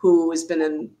 who has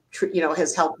been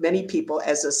has helped many people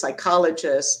as a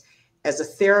psychologist, as a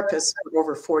therapist for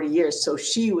over 40 years. So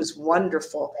she was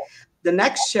wonderful. The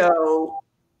next show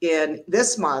in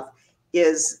this month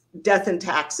is Death and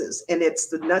Taxes. And it's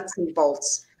the nuts and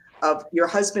bolts of your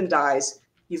husband dies.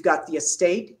 You've got the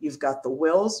estate, you've got the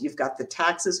wills, you've got the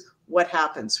taxes. What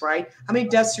happens, right? How many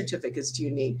death certificates do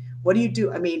you need? What do you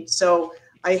do? So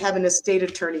I have an estate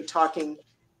attorney talking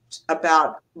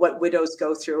about what widows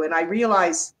go through. And I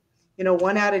realize,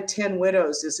 1 out of 10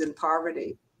 widows is in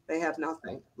poverty. They have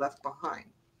nothing left behind.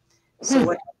 So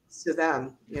what happens to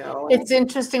them, It's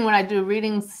interesting when I do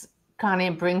readings, Connie,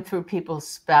 and bring through people's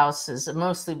spouses, and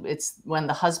mostly it's when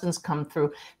the husbands come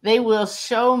through, they will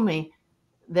show me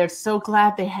they're so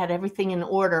glad they had everything in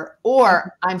order,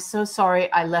 or I'm so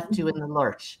sorry I left you in the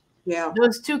lurch. Yeah.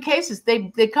 Those two cases,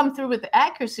 they come through with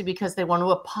accuracy because they want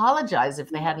to apologize if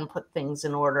they hadn't put things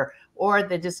in order, or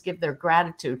they just give their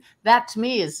gratitude. That to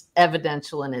me is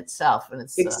evidential in itself. And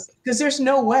it's because there's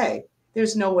no way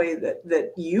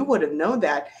that you would have known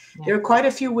that. Yeah. There are quite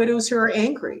a few widows who are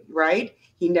angry, right?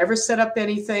 He never set up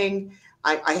anything.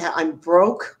 I'm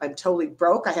broke. I'm totally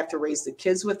broke. I have to raise the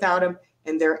kids without him.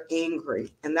 And they're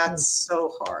angry. And that's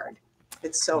so hard.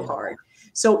 It's so hard.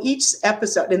 So each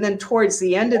episode, and then towards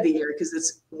the end of the year, because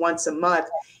it's once a month,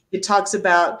 it talks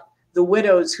about the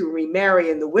widows who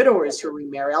remarry and the widowers who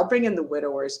remarry. I'll bring in the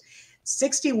widowers.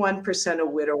 61%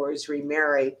 of widowers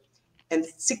remarry and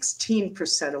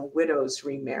 16% of widows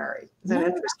remarry. Is that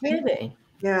interesting? Kidding.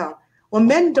 Yeah. Well,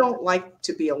 men don't like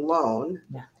to be alone.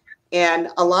 Yeah. And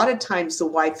a lot of times the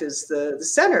wife is the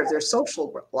center of their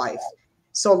social life.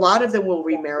 So a lot of them will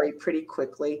remarry pretty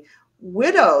quickly.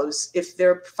 Widows, if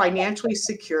they're financially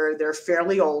secure, they're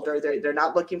fairly older, they're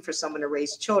not looking for someone to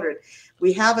raise children.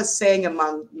 We have a saying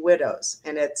among widows,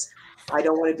 and it's, I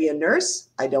don't want to be a nurse,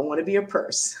 I don't want to be a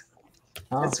purse.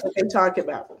 Oh. That's what they talk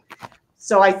about.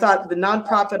 So I thought the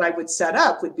nonprofit I would set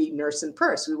up would be Nurse and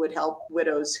Purse. We would help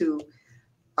widows who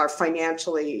are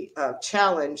financially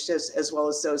challenged, as well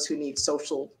as those who need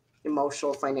social,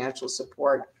 emotional, financial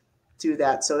support do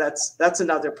that. So that's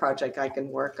another project I can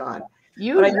work on.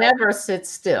 You never sit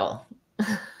still.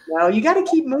 Well, you got to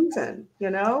keep moving,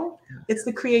 It's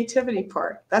the creativity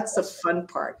part. That's the fun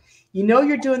part.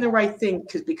 You're doing the right thing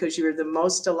because you're the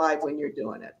most alive when you're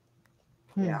doing it.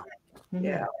 Yeah.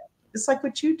 Yeah. It's like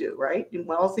what you do, right? And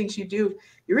all the things you do.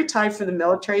 You're retired from the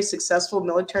military, successful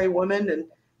military woman. And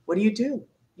what do?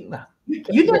 You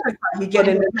never thought you get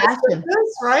into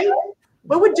this, right?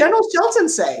 What would General Shelton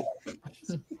say?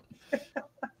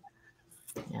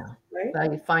 Yeah. Right?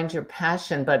 Well, you find your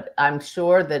passion, but I'm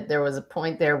sure that there was a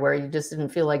point there where you just didn't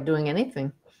feel like doing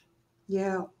anything.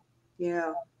 Yeah.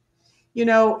 Yeah.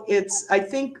 I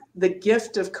think the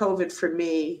gift of COVID for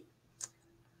me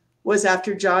was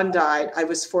after John died, I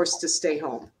was forced to stay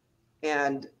home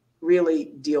and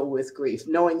really deal with grief,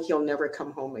 knowing he'll never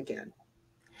come home again.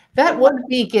 That would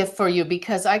be a gift for you,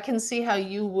 because I can see how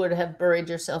you would have buried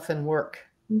yourself in work.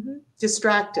 Mm-hmm.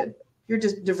 Distracted. You're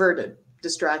just diverted,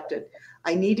 distracted.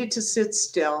 I needed to sit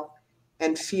still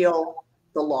and feel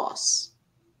the loss.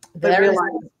 That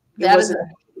is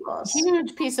a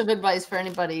huge piece of advice for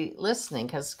anybody listening,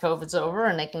 because COVID's over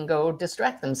and they can go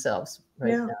distract themselves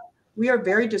right now. We are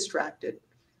very distracted.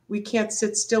 We can't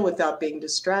sit still without being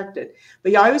distracted.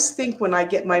 But I always think when I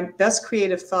get my best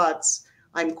creative thoughts,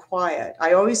 I'm quiet.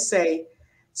 I always say,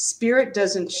 spirit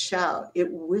doesn't shout, it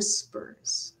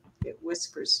whispers. It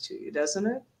whispers to you, doesn't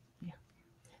it? Yeah.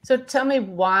 So tell me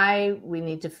why we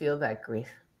need to feel that grief.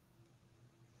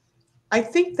 I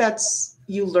think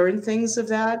you learn things of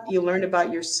that. You learn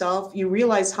about yourself. You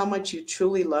realize how much you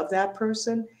truly love that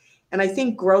person. And I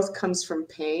think growth comes from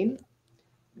pain.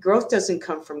 Growth doesn't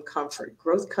come from comfort.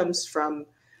 Growth comes from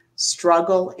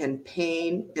struggle and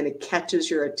pain, and it catches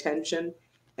your attention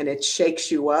and it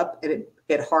shakes you up, and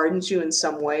it hardens you in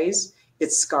some ways.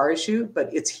 It scars you,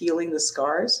 but it's healing the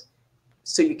scars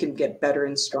so you can get better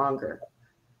and stronger.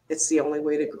 It's the only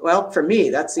way for me,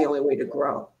 that's the only way to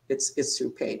grow. It's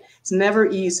through pain. It's never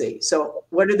easy. So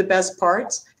what are the best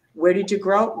parts? Where did you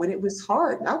grow? When it was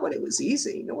hard, not when it was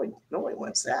easy. No one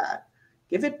wants that.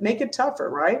 Make it tougher,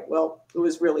 right? Well, it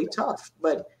was really tough,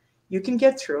 but you can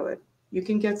get through it. You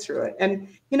can get through it. And,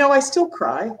 I still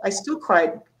cry. I still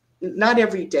cried, not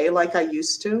every day like I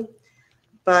used to,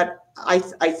 but I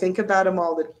think about him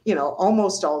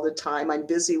almost all the time. I'm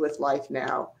busy with life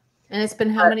now. And it's been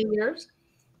how many years?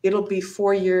 It'll be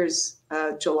 4 years,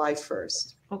 July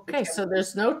 1st. Okay. So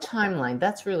there's no timeline.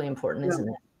 That's really important, isn't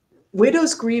it?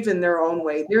 Widows grieve in their own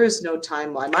way. There is no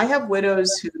timeline. I have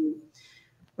widows who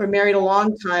were married a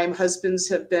long time. Husbands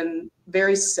have been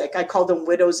very sick. I call them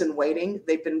widows in waiting.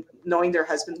 They've been knowing their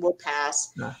husband will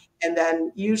pass. Yeah. And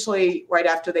then usually right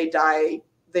after they die,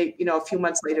 a few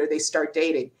months later, they start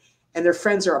dating, and their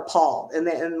friends are appalled.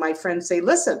 And my friends say,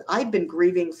 listen, I've been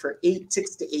grieving for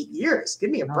 6 to 8 years. Give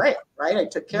me a break, right? I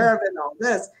took care of it and all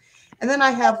this. And then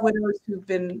I have widows who've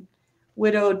been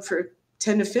widowed for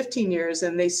 10 to 15 years,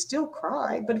 and they still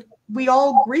cry, but we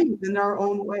all grieve in our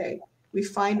own way. We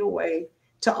find a way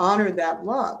to honor that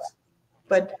love.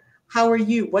 but how are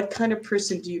you? What kind of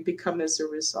person do you become as a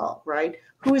result, right?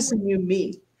 Who is the new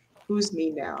me? Who's me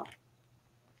now?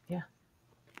 Yeah.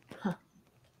 Huh.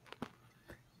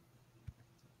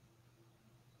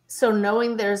 So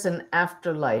knowing there's an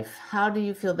afterlife, how do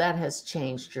you feel that has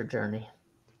changed your journey?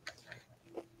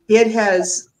 It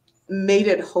has made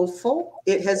it hopeful.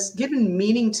 It has given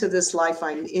meaning to this life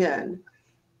I'm in.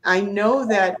 I know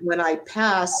that when I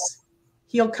pass,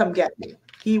 he'll come get me.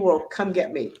 He will come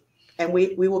get me, and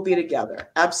we will be together.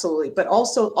 Absolutely. But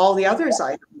also all the others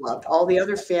I loved, all the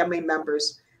other family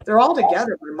members, they're all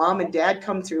together. My mom and dad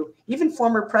come through. Even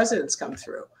former presidents come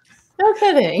through. No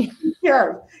kidding.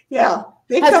 Yeah. Yeah.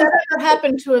 Has that ever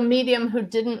happened to a medium who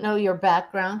didn't know your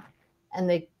background and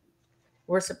they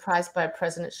were surprised by a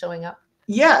president showing up?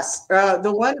 Yes.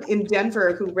 The one in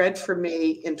Denver who read for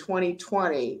me in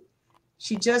 2020,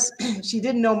 she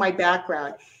didn't know my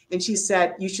background. And she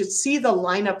said, you should see the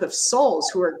lineup of souls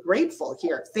who are grateful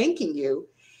here, thanking you.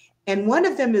 And one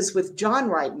of them is with John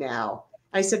right now.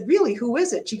 I said, really, who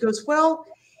is it? She goes, well,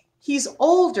 he's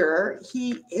older.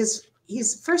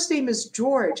 His first name is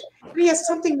George, but he has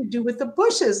something to do with the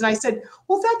Bushes. And I said,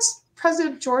 well, that's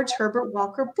President George Herbert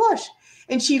Walker Bush.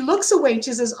 And she looks away and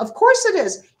she says, of course it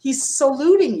is. He's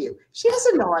saluting you. She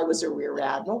doesn't know I was a rear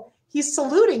admiral. He's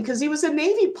saluting because he was a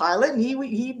Navy pilot and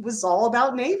he was all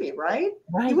about Navy, right?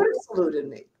 He would have saluted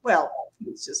me. Well,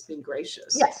 he was just being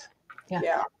gracious. Yes.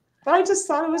 Yeah. But I just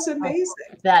thought it was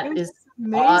amazing. That is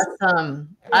amazing.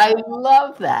 Awesome. I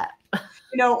love that.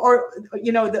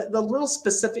 The little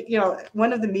specific,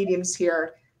 one of the mediums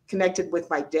here connected with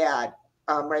my dad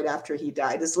right after he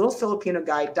died. This little Filipino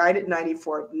guy died at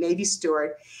 94, Navy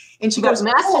steward. And she goes,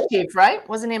 Master Chief, right?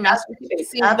 Wasn't he a Master Chief?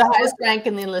 The highest rank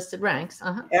in the enlisted ranks.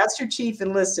 Master Chief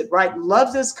enlisted, right?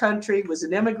 Loved this country, was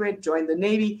an immigrant, joined the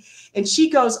Navy. And she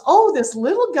goes, oh, this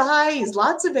little guy has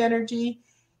lots of energy.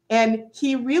 And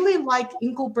he really liked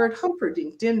Engelbert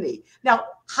Humperdinck, didn't he? Now,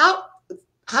 how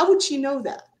would she know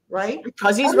that, right?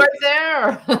 Because he's right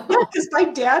there. Yeah, because my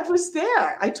dad was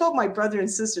there. I told my brother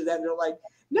and sister that, and they're like,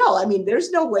 no, I mean,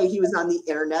 there's no way he was on the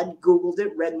internet, Googled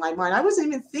it, read my mind. I wasn't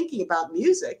even thinking about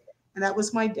music. And that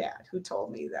was my dad who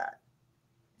told me that.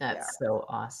 That's so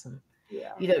awesome.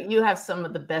 Yeah. You have some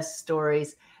of the best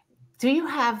stories.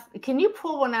 Can you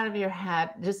pull one out of your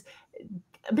hat? Just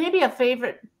maybe a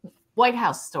favorite White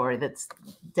House story that's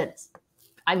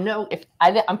I know if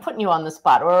I'm putting you on the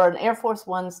spot, or an Air Force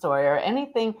One story, or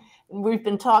anything. We've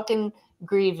been talking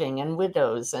grieving and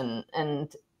widows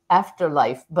and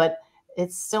afterlife, but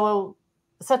it's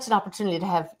such an opportunity to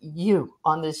have you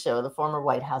on this show, the former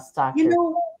White House doctor.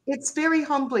 It's very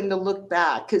humbling to look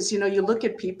back because, you look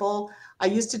at people. I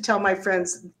used to tell my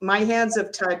friends, my hands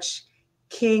have touched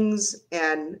kings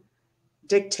and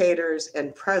dictators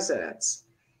and presidents.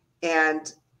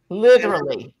 And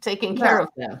literally taking care of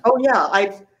them. Oh,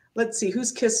 yeah. Let's see,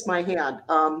 who's kissed my hand?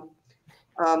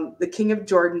 The King of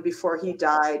Jordan before he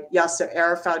died. Yasser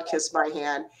Arafat kissed my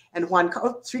hand. And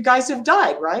three guys have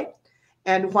died, right?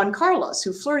 And Juan Carlos,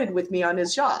 who flirted with me on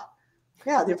his yacht.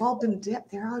 Yeah, they've all been dead.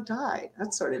 They're all died.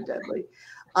 That's sort of deadly.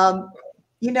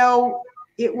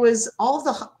 It was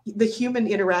all the human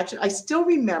interaction. I still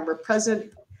remember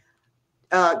President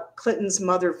Clinton's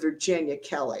mother, Virginia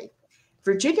Kelly.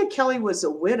 Virginia Kelly was a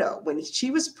widow when she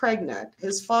was pregnant.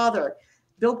 His father,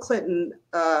 Bill Clinton,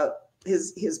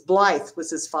 his Blythe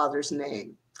was his father's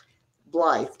name,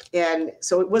 Blythe. And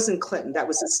so it wasn't Clinton. That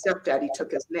was his stepdad. He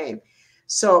took his name.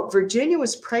 So Virginia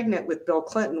was pregnant with Bill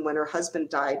Clinton when her husband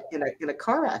died in a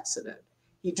car accident.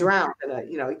 He drowned and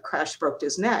he crashed, broke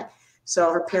his neck.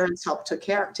 So her parents took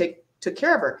care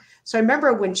of her. So I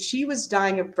remember when she was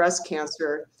dying of breast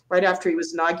cancer, right after he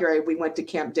was inaugurated, we went to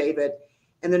Camp David,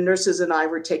 and the nurses and I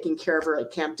were taking care of her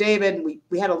at Camp David. And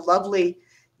we had a lovely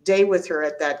day with her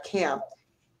at that camp.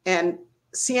 And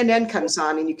CNN comes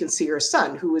on and you can see her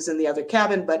son, who was in the other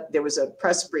cabin, but there was a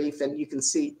press brief and you can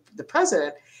see the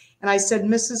president. And I said,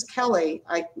 Mrs. Kelly,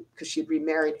 because she'd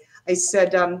remarried, I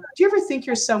said, do you ever think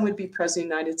your son would be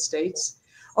president of the United States?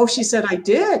 Oh, she said, I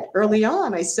did early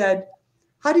on. I said,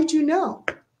 how did you know?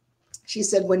 She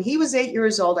said, when he was 8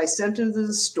 years old, I sent him to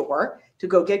the store to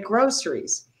go get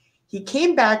groceries. He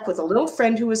came back with a little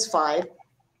friend who was 5,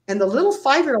 and the little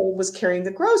 5-year-old was carrying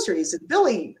the groceries. And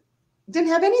Billy didn't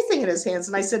have anything in his hands.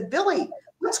 And I said, Billy,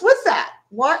 what's with that?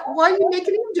 Why are you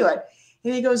making him do it?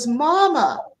 And he goes,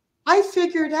 Mama, I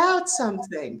figured out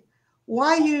something.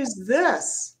 Why use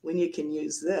this when you can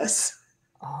use this?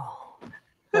 Oh.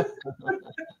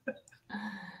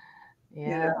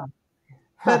 Yeah.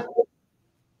 But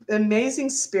amazing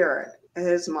spirit,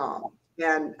 his mom,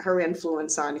 and her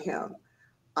influence on him.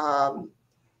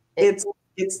 It's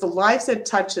it's the lives that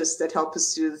touch us that help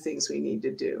us do the things we need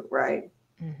to do, right?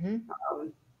 Mm-hmm.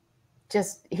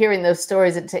 Just hearing those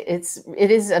stories,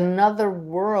 it is another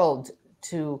world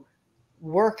to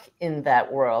work in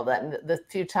that world. And the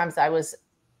few times I was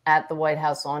at the White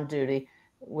House on duty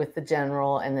with the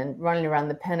general, and then running around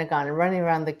the Pentagon and running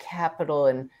around the Capitol,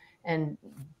 and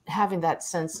having that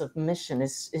sense of mission,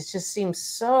 it just seems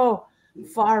so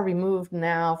far removed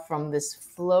now from this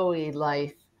flowy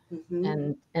life.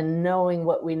 Mm-hmm. and knowing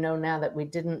what we know now that we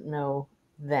didn't know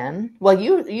then. Well,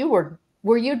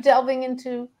 were you delving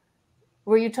into,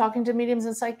 were you talking to mediums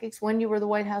and psychics when you were the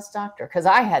White House doctor? Because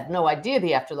I had no idea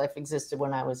the afterlife existed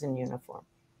when I was in uniform.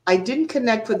 I didn't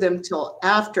connect with them till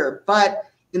after, but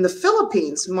in the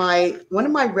Philippines, one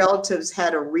of my relatives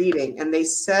had a reading, and they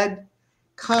said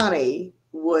Connie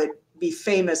would be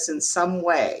famous in some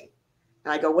way.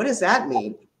 And I go, what does that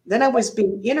mean? Then I was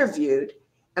being interviewed,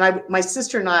 and my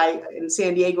sister and I in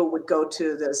San Diego would go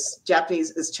to this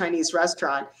Chinese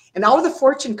restaurant, and all the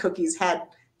fortune cookies had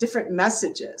different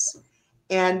messages.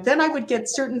 And then I would get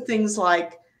certain things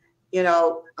like,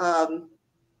 you're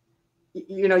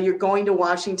going to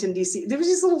Washington, D.C. There was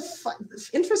these little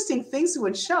interesting things that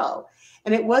would show.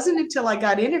 And it wasn't until I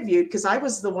got interviewed, because I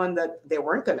was the one that they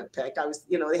weren't going to pick. I was,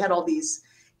 they had all these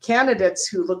candidates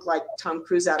who looked like Tom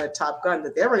Cruise out of Top Gun,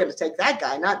 that they were going to take that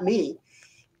guy, not me.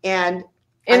 And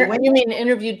you mean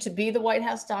interviewed to be the White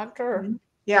House doctor?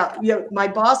 Yeah. My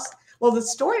boss. Well, the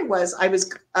story was I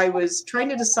was trying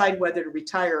to decide whether to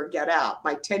retire or get out.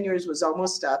 My 10 years was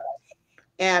almost up,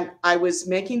 and I was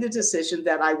making the decision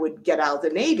that I would get out of the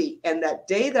Navy. And that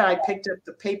day that I picked up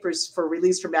the papers for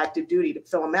release from active duty to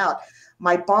fill them out,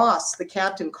 my boss, the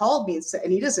captain, called me and said,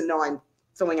 and he doesn't know I'm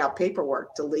filling out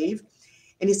paperwork to leave.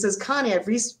 And he says, Connie, I've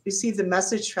received the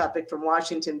message traffic from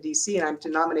Washington, D.C., and I'm to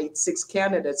nominate 6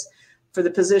 candidates for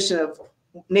the position of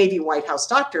Navy White House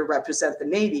doctor, represent the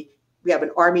Navy. We have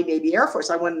an Army, Navy, Air Force.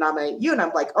 I want to nominate you. And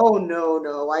I'm like, oh, no.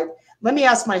 Let me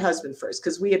ask my husband first,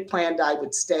 because we had planned I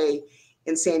would stay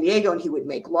in San Diego and he would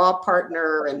make law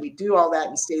partner, and we'd do all that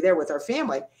and stay there with our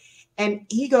family. And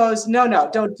he goes, no,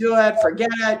 don't do it.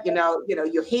 Forget it.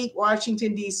 You hate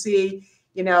Washington, D.C.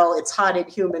 It's hot and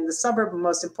humid. The suburb, and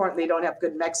most importantly, they don't have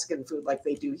good Mexican food like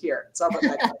they do here. It's all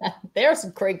about There's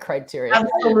some great criteria.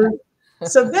 Absolutely.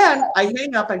 So then I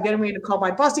hang up. I'm getting ready to call my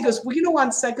boss. He goes, well,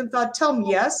 on second thought, tell him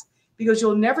yes, because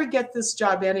you'll never get this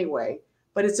job anyway,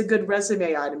 but it's a good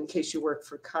resume item in case you work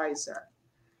for Kaiser.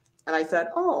 And I thought,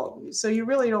 oh, so you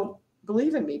really don't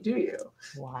believe in me, do you?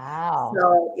 Wow.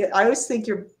 So I always think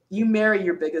you marry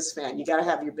your biggest fan. You got to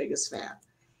have your biggest fan.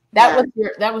 That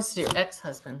was your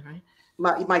ex-husband, right?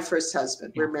 My first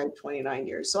husband. Yeah. We were married 29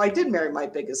 years. So I did marry my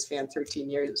biggest fan 13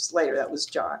 years later. That was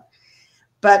John.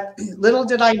 But little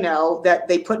did I know that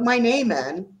they put my name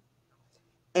in,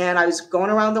 and I was going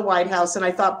around the White House, and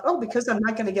I thought, oh, because I'm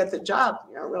not going to get the job,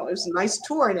 it was a nice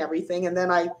tour and everything. And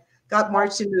then I got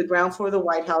marched into the ground floor of the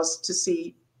White House to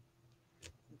see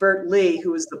Bert Lee,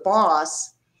 who was the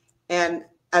boss. And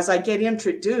as I get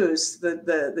introduced,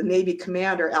 the Navy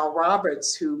commander, Al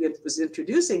Roberts, who was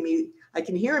introducing me, I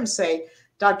can hear him say,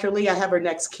 Dr. Lee, I have our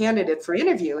next candidate for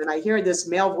interview. And I hear this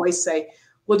male voice say,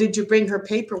 well, did you bring her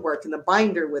paperwork in the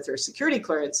binder with her security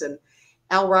clearance? And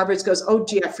Al Roberts goes, oh,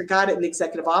 gee, I forgot it in the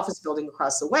executive office building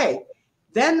across the way.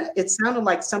 Then it sounded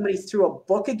like somebody threw a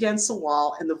book against the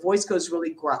wall, and the voice goes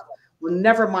really gruff. Well,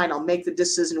 never mind, I'll make the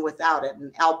decision without it.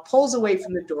 And Al pulls away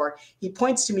from the door. He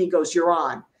points to me and goes, you're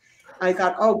on. And I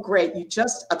thought, oh, great, you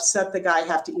just upset the guy I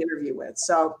have to interview with.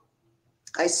 So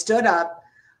I stood up.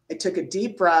 I took a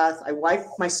deep breath. I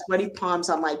wiped my sweaty palms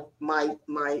on my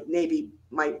Navy,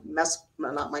 my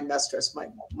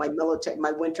military,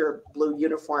 my winter blue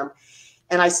uniform.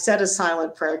 And I said a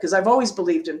silent prayer, because I've always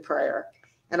believed in prayer.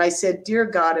 And I said, dear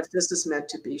God, if this is meant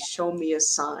to be, show me a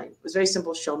sign. It was very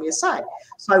simple, show me a sign.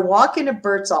 So I walk into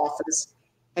Bert's office,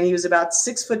 and he was about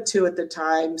 6'2" at the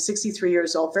time, 63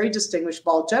 years old, very distinguished,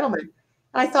 bald gentleman.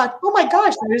 And I thought, oh my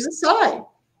gosh, there's a sign.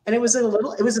 And it was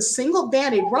a single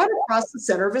Band-Aid right across the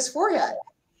center of his forehead.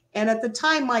 And at the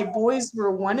time, my boys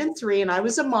were 1 and 3, and I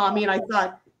was a mommy, and I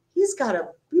thought, he's got a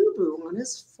boo-boo on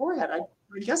his forehead.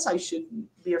 I guess I shouldn't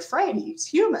be afraid. He's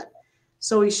human.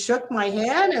 So he shook my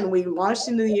hand, and we launched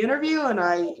into the interview, and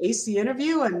I aced the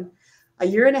interview. And a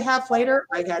year and a half later,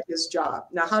 I had his job.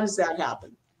 Now, how does that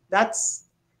happen? That's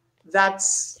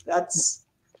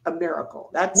a miracle.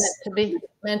 That's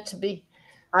meant to be.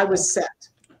 I was sent.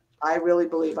 I really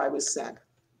believe I was sent.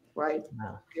 Right?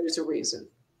 Wow. There's a reason.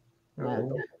 Wow.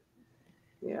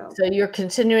 Yeah. So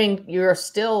you're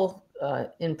still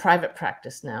in private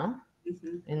practice now,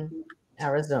 in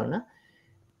Arizona.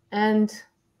 And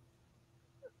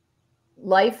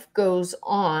life goes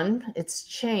on, it's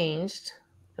changed.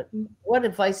 But what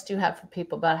advice do you have for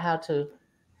people about how to?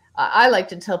 I like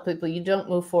to tell people you don't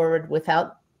move forward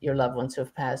without your loved ones who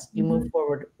have passed. You move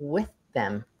forward with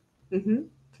them. You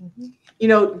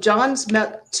know, John's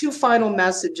two final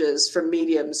messages for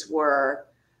mediums were,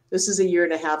 this is a year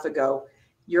and a half ago,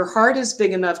 your heart is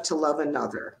big enough to love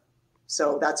another.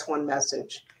 So that's one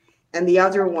message. And the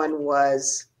other one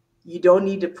was, you don't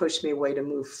need to push me away to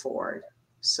move forward.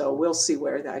 So we'll see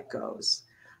where that goes.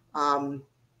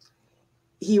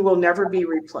 He will never be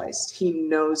replaced. He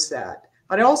knows that.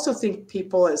 But I also think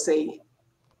people, as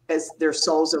their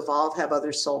souls evolve, have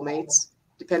other soulmates,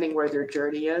 depending where their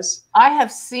journey is. I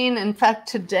have seen, in fact,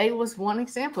 today was one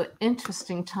example.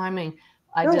 Interesting timing.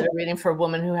 I did a reading for a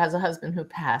woman who has a husband who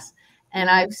passed. And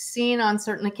I've seen on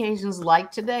certain occasions,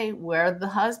 like today, where the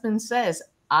husband says,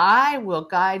 I will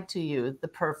guide to you the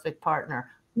perfect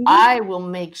partner. I will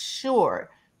make sure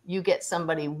you get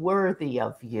somebody worthy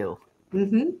of you.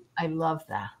 I love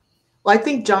that. Well, I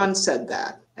think John said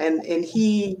that. And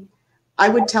I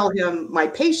would tell him, my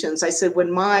patients, I said,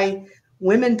 when my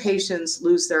women patients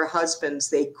lose their husbands,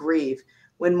 they grieve.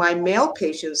 When my male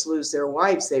patients lose their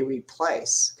wives, they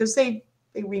replace, because they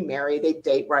remarry, they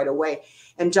date right away.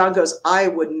 And John goes, I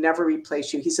would never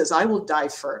replace you. He says, I will die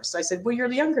first. I said, well,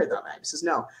 you're younger than I. He says,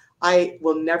 no, I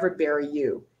will never bury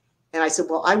you. And I said,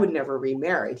 well, I would never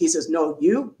remarry. He says, no,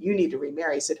 you need to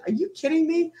remarry. I said, are you kidding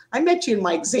me? I met you in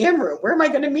my exam room. Where am I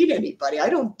going to meet anybody? I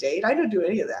don't date. I don't do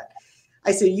any of that.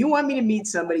 I said, you want me to meet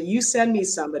somebody, you send me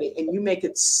somebody, and you make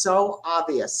it so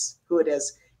obvious who it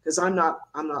is, because I'm not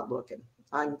looking.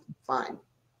 I'm fine.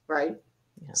 Right.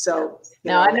 Yeah. So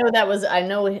now I know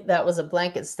that was a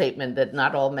blanket statement that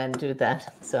not all men do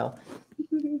that. So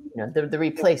the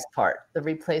replace part,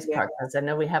 because I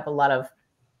know we have a lot of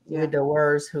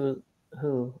widowers who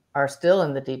are still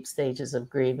in the deep stages of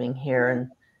grieving here, and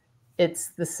it's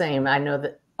the same. I know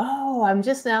that. Oh, I'm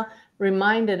just now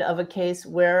reminded of a case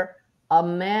where a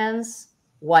man's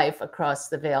wife across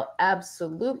the veil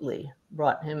absolutely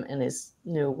brought him and his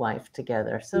new wife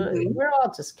together. So we're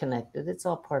all just connected. It's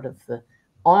all part of the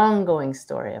ongoing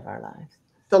story of our lives.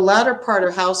 The latter part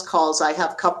of house calls, I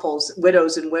have couples,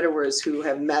 widows and widowers, who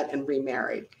have met and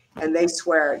remarried, and they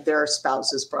swear their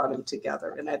spouses brought them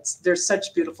together. And there's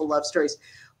such beautiful love stories.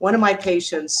 One of my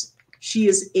patients, she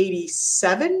is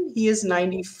 87, he is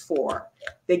 94.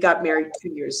 They got married 2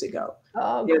 years ago.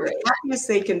 Oh, they're great. the happiest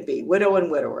they can be, widow and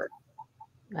widower.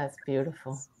 That's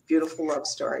beautiful. Beautiful love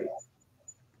story.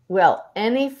 Well,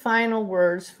 any final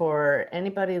words for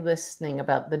anybody listening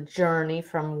about the journey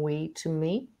from we to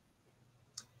me?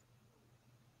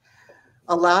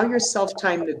 Allow yourself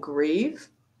time to grieve.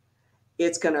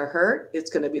 It's going to hurt.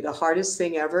 It's going to be the hardest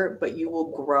thing ever, but you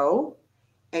will grow,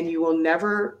 and you will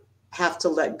never have to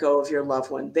let go of your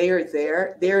loved one. They are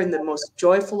there. They're in the most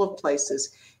joyful of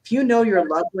places. If you know your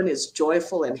loved one is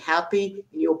joyful and happy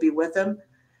and you'll be with them,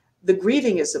 the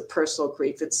grieving is a personal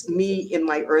grief. It's me in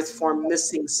my earth form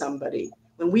missing somebody.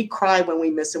 When we cry, when we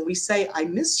miss them, we say, I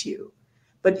miss you.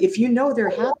 But if you know they're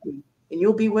happy and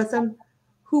you'll be with them,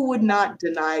 who would not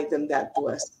deny them that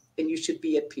bliss? And you should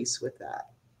be at peace with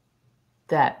that.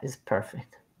 That is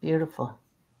perfect. Beautiful.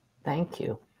 Thank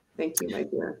you. Thank you, my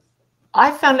dear.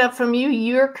 I found out from you,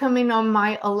 you're coming on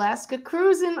my Alaska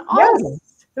cruise in August.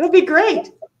 Yes, it'll be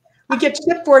great. We get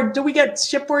shipboard. Do we get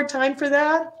shipboard time for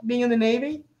that, being in the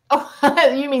Navy? Oh,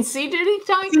 you mean sea duty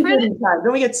time?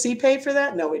 Don't we get sea pay for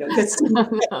that? No, we don't get sea pay.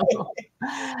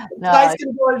 No. Ty's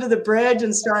going to go to the bridge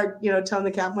and start, telling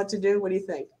the captain what to do. What do you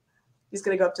think? He's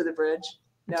going to go up to the bridge.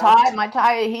 No. Ty,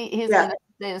 he's going to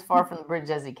stay as far from the bridge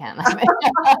as he can.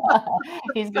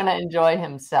 He's going to enjoy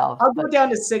himself. I'll go down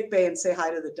to sick bay and say hi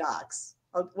to the docs.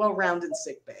 Well, round in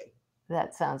sick bay.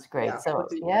 That sounds great.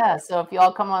 Yeah, so if you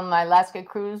all come on my Alaska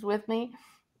cruise with me,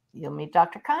 you'll meet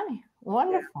Dr. Connie.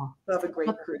 Wonderful. Yeah, we'll have a great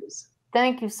cruise.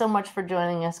 Thank you so much for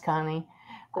joining us, Connie.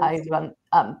 Hang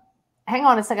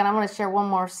on a second. I want to share one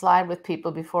more slide with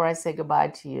people before I say goodbye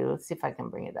to you. Let's see if I can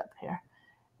bring it up here.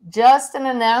 Just an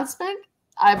announcement.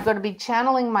 I'm going to be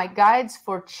channeling my guides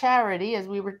for charity, as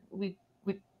we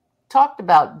talked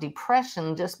about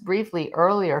depression just briefly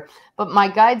earlier, but my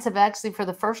guides have actually, for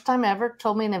the first time ever,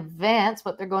 told me in advance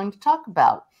what they're going to talk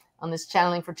about on this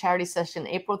channeling for charity session.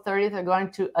 April 30th, they're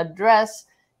going to address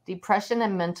depression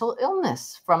and mental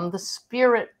illness from the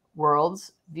spirit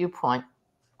world's viewpoint.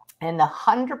 And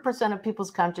 100% of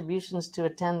people's contributions to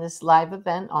attend this live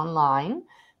event online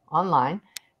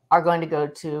are going to go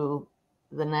to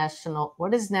the national,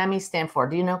 what does NAMI stand for?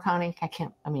 Do you know, Connie?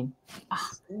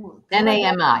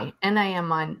 NAMI,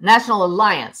 National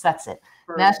Alliance. That's it.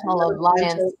 National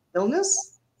Alliance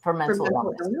Illness? for mental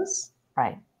illness.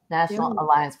 Right. National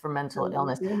Alliance for Mental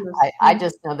Illness. Illness. I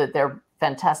just know that they're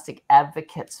fantastic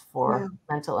advocates for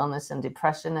mental illness and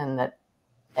depression, and that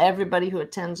everybody who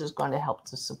attends is going to help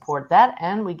to support that.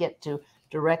 And we get to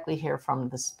directly hear from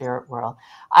the spirit world.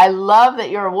 I love that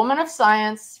you're a woman of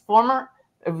science, former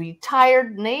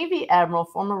retired Navy Admiral,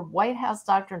 former White House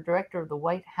doctor and director of the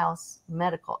White House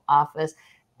Medical Office,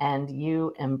 and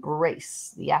you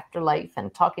embrace the afterlife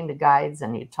and talking to guides,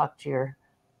 and you talk to your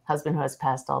husband who has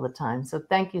passed all the time. So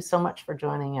thank you so much for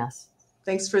joining us.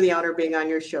 Thanks for the honor of being on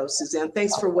your show, Suzanne.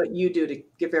 Thanks for what you do to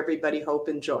give everybody hope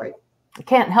and joy. I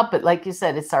can't help it. Like you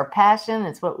said, it's our passion.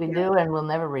 It's what we do, and we'll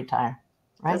never retire.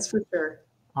 Right? That's for sure.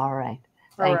 All right.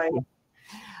 All right.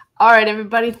 All right,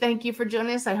 everybody. Thank you for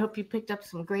joining us. I hope you picked up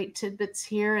some great tidbits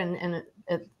here, and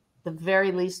at the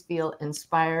very least feel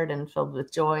inspired and filled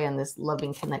with joy and this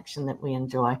loving connection that we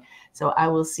enjoy. So I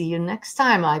will see you next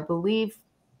time. I believe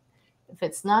if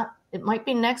it's not, it might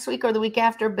be next week or the week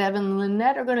after. Bev and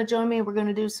Lynette are going to join me. We're going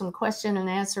to do some question and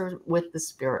answer with the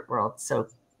spirit world. So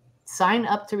sign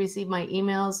up to receive my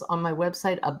emails on my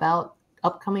website about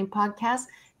upcoming podcasts,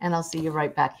 and I'll see you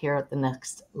right back here at the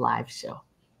next live show.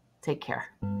 Take care.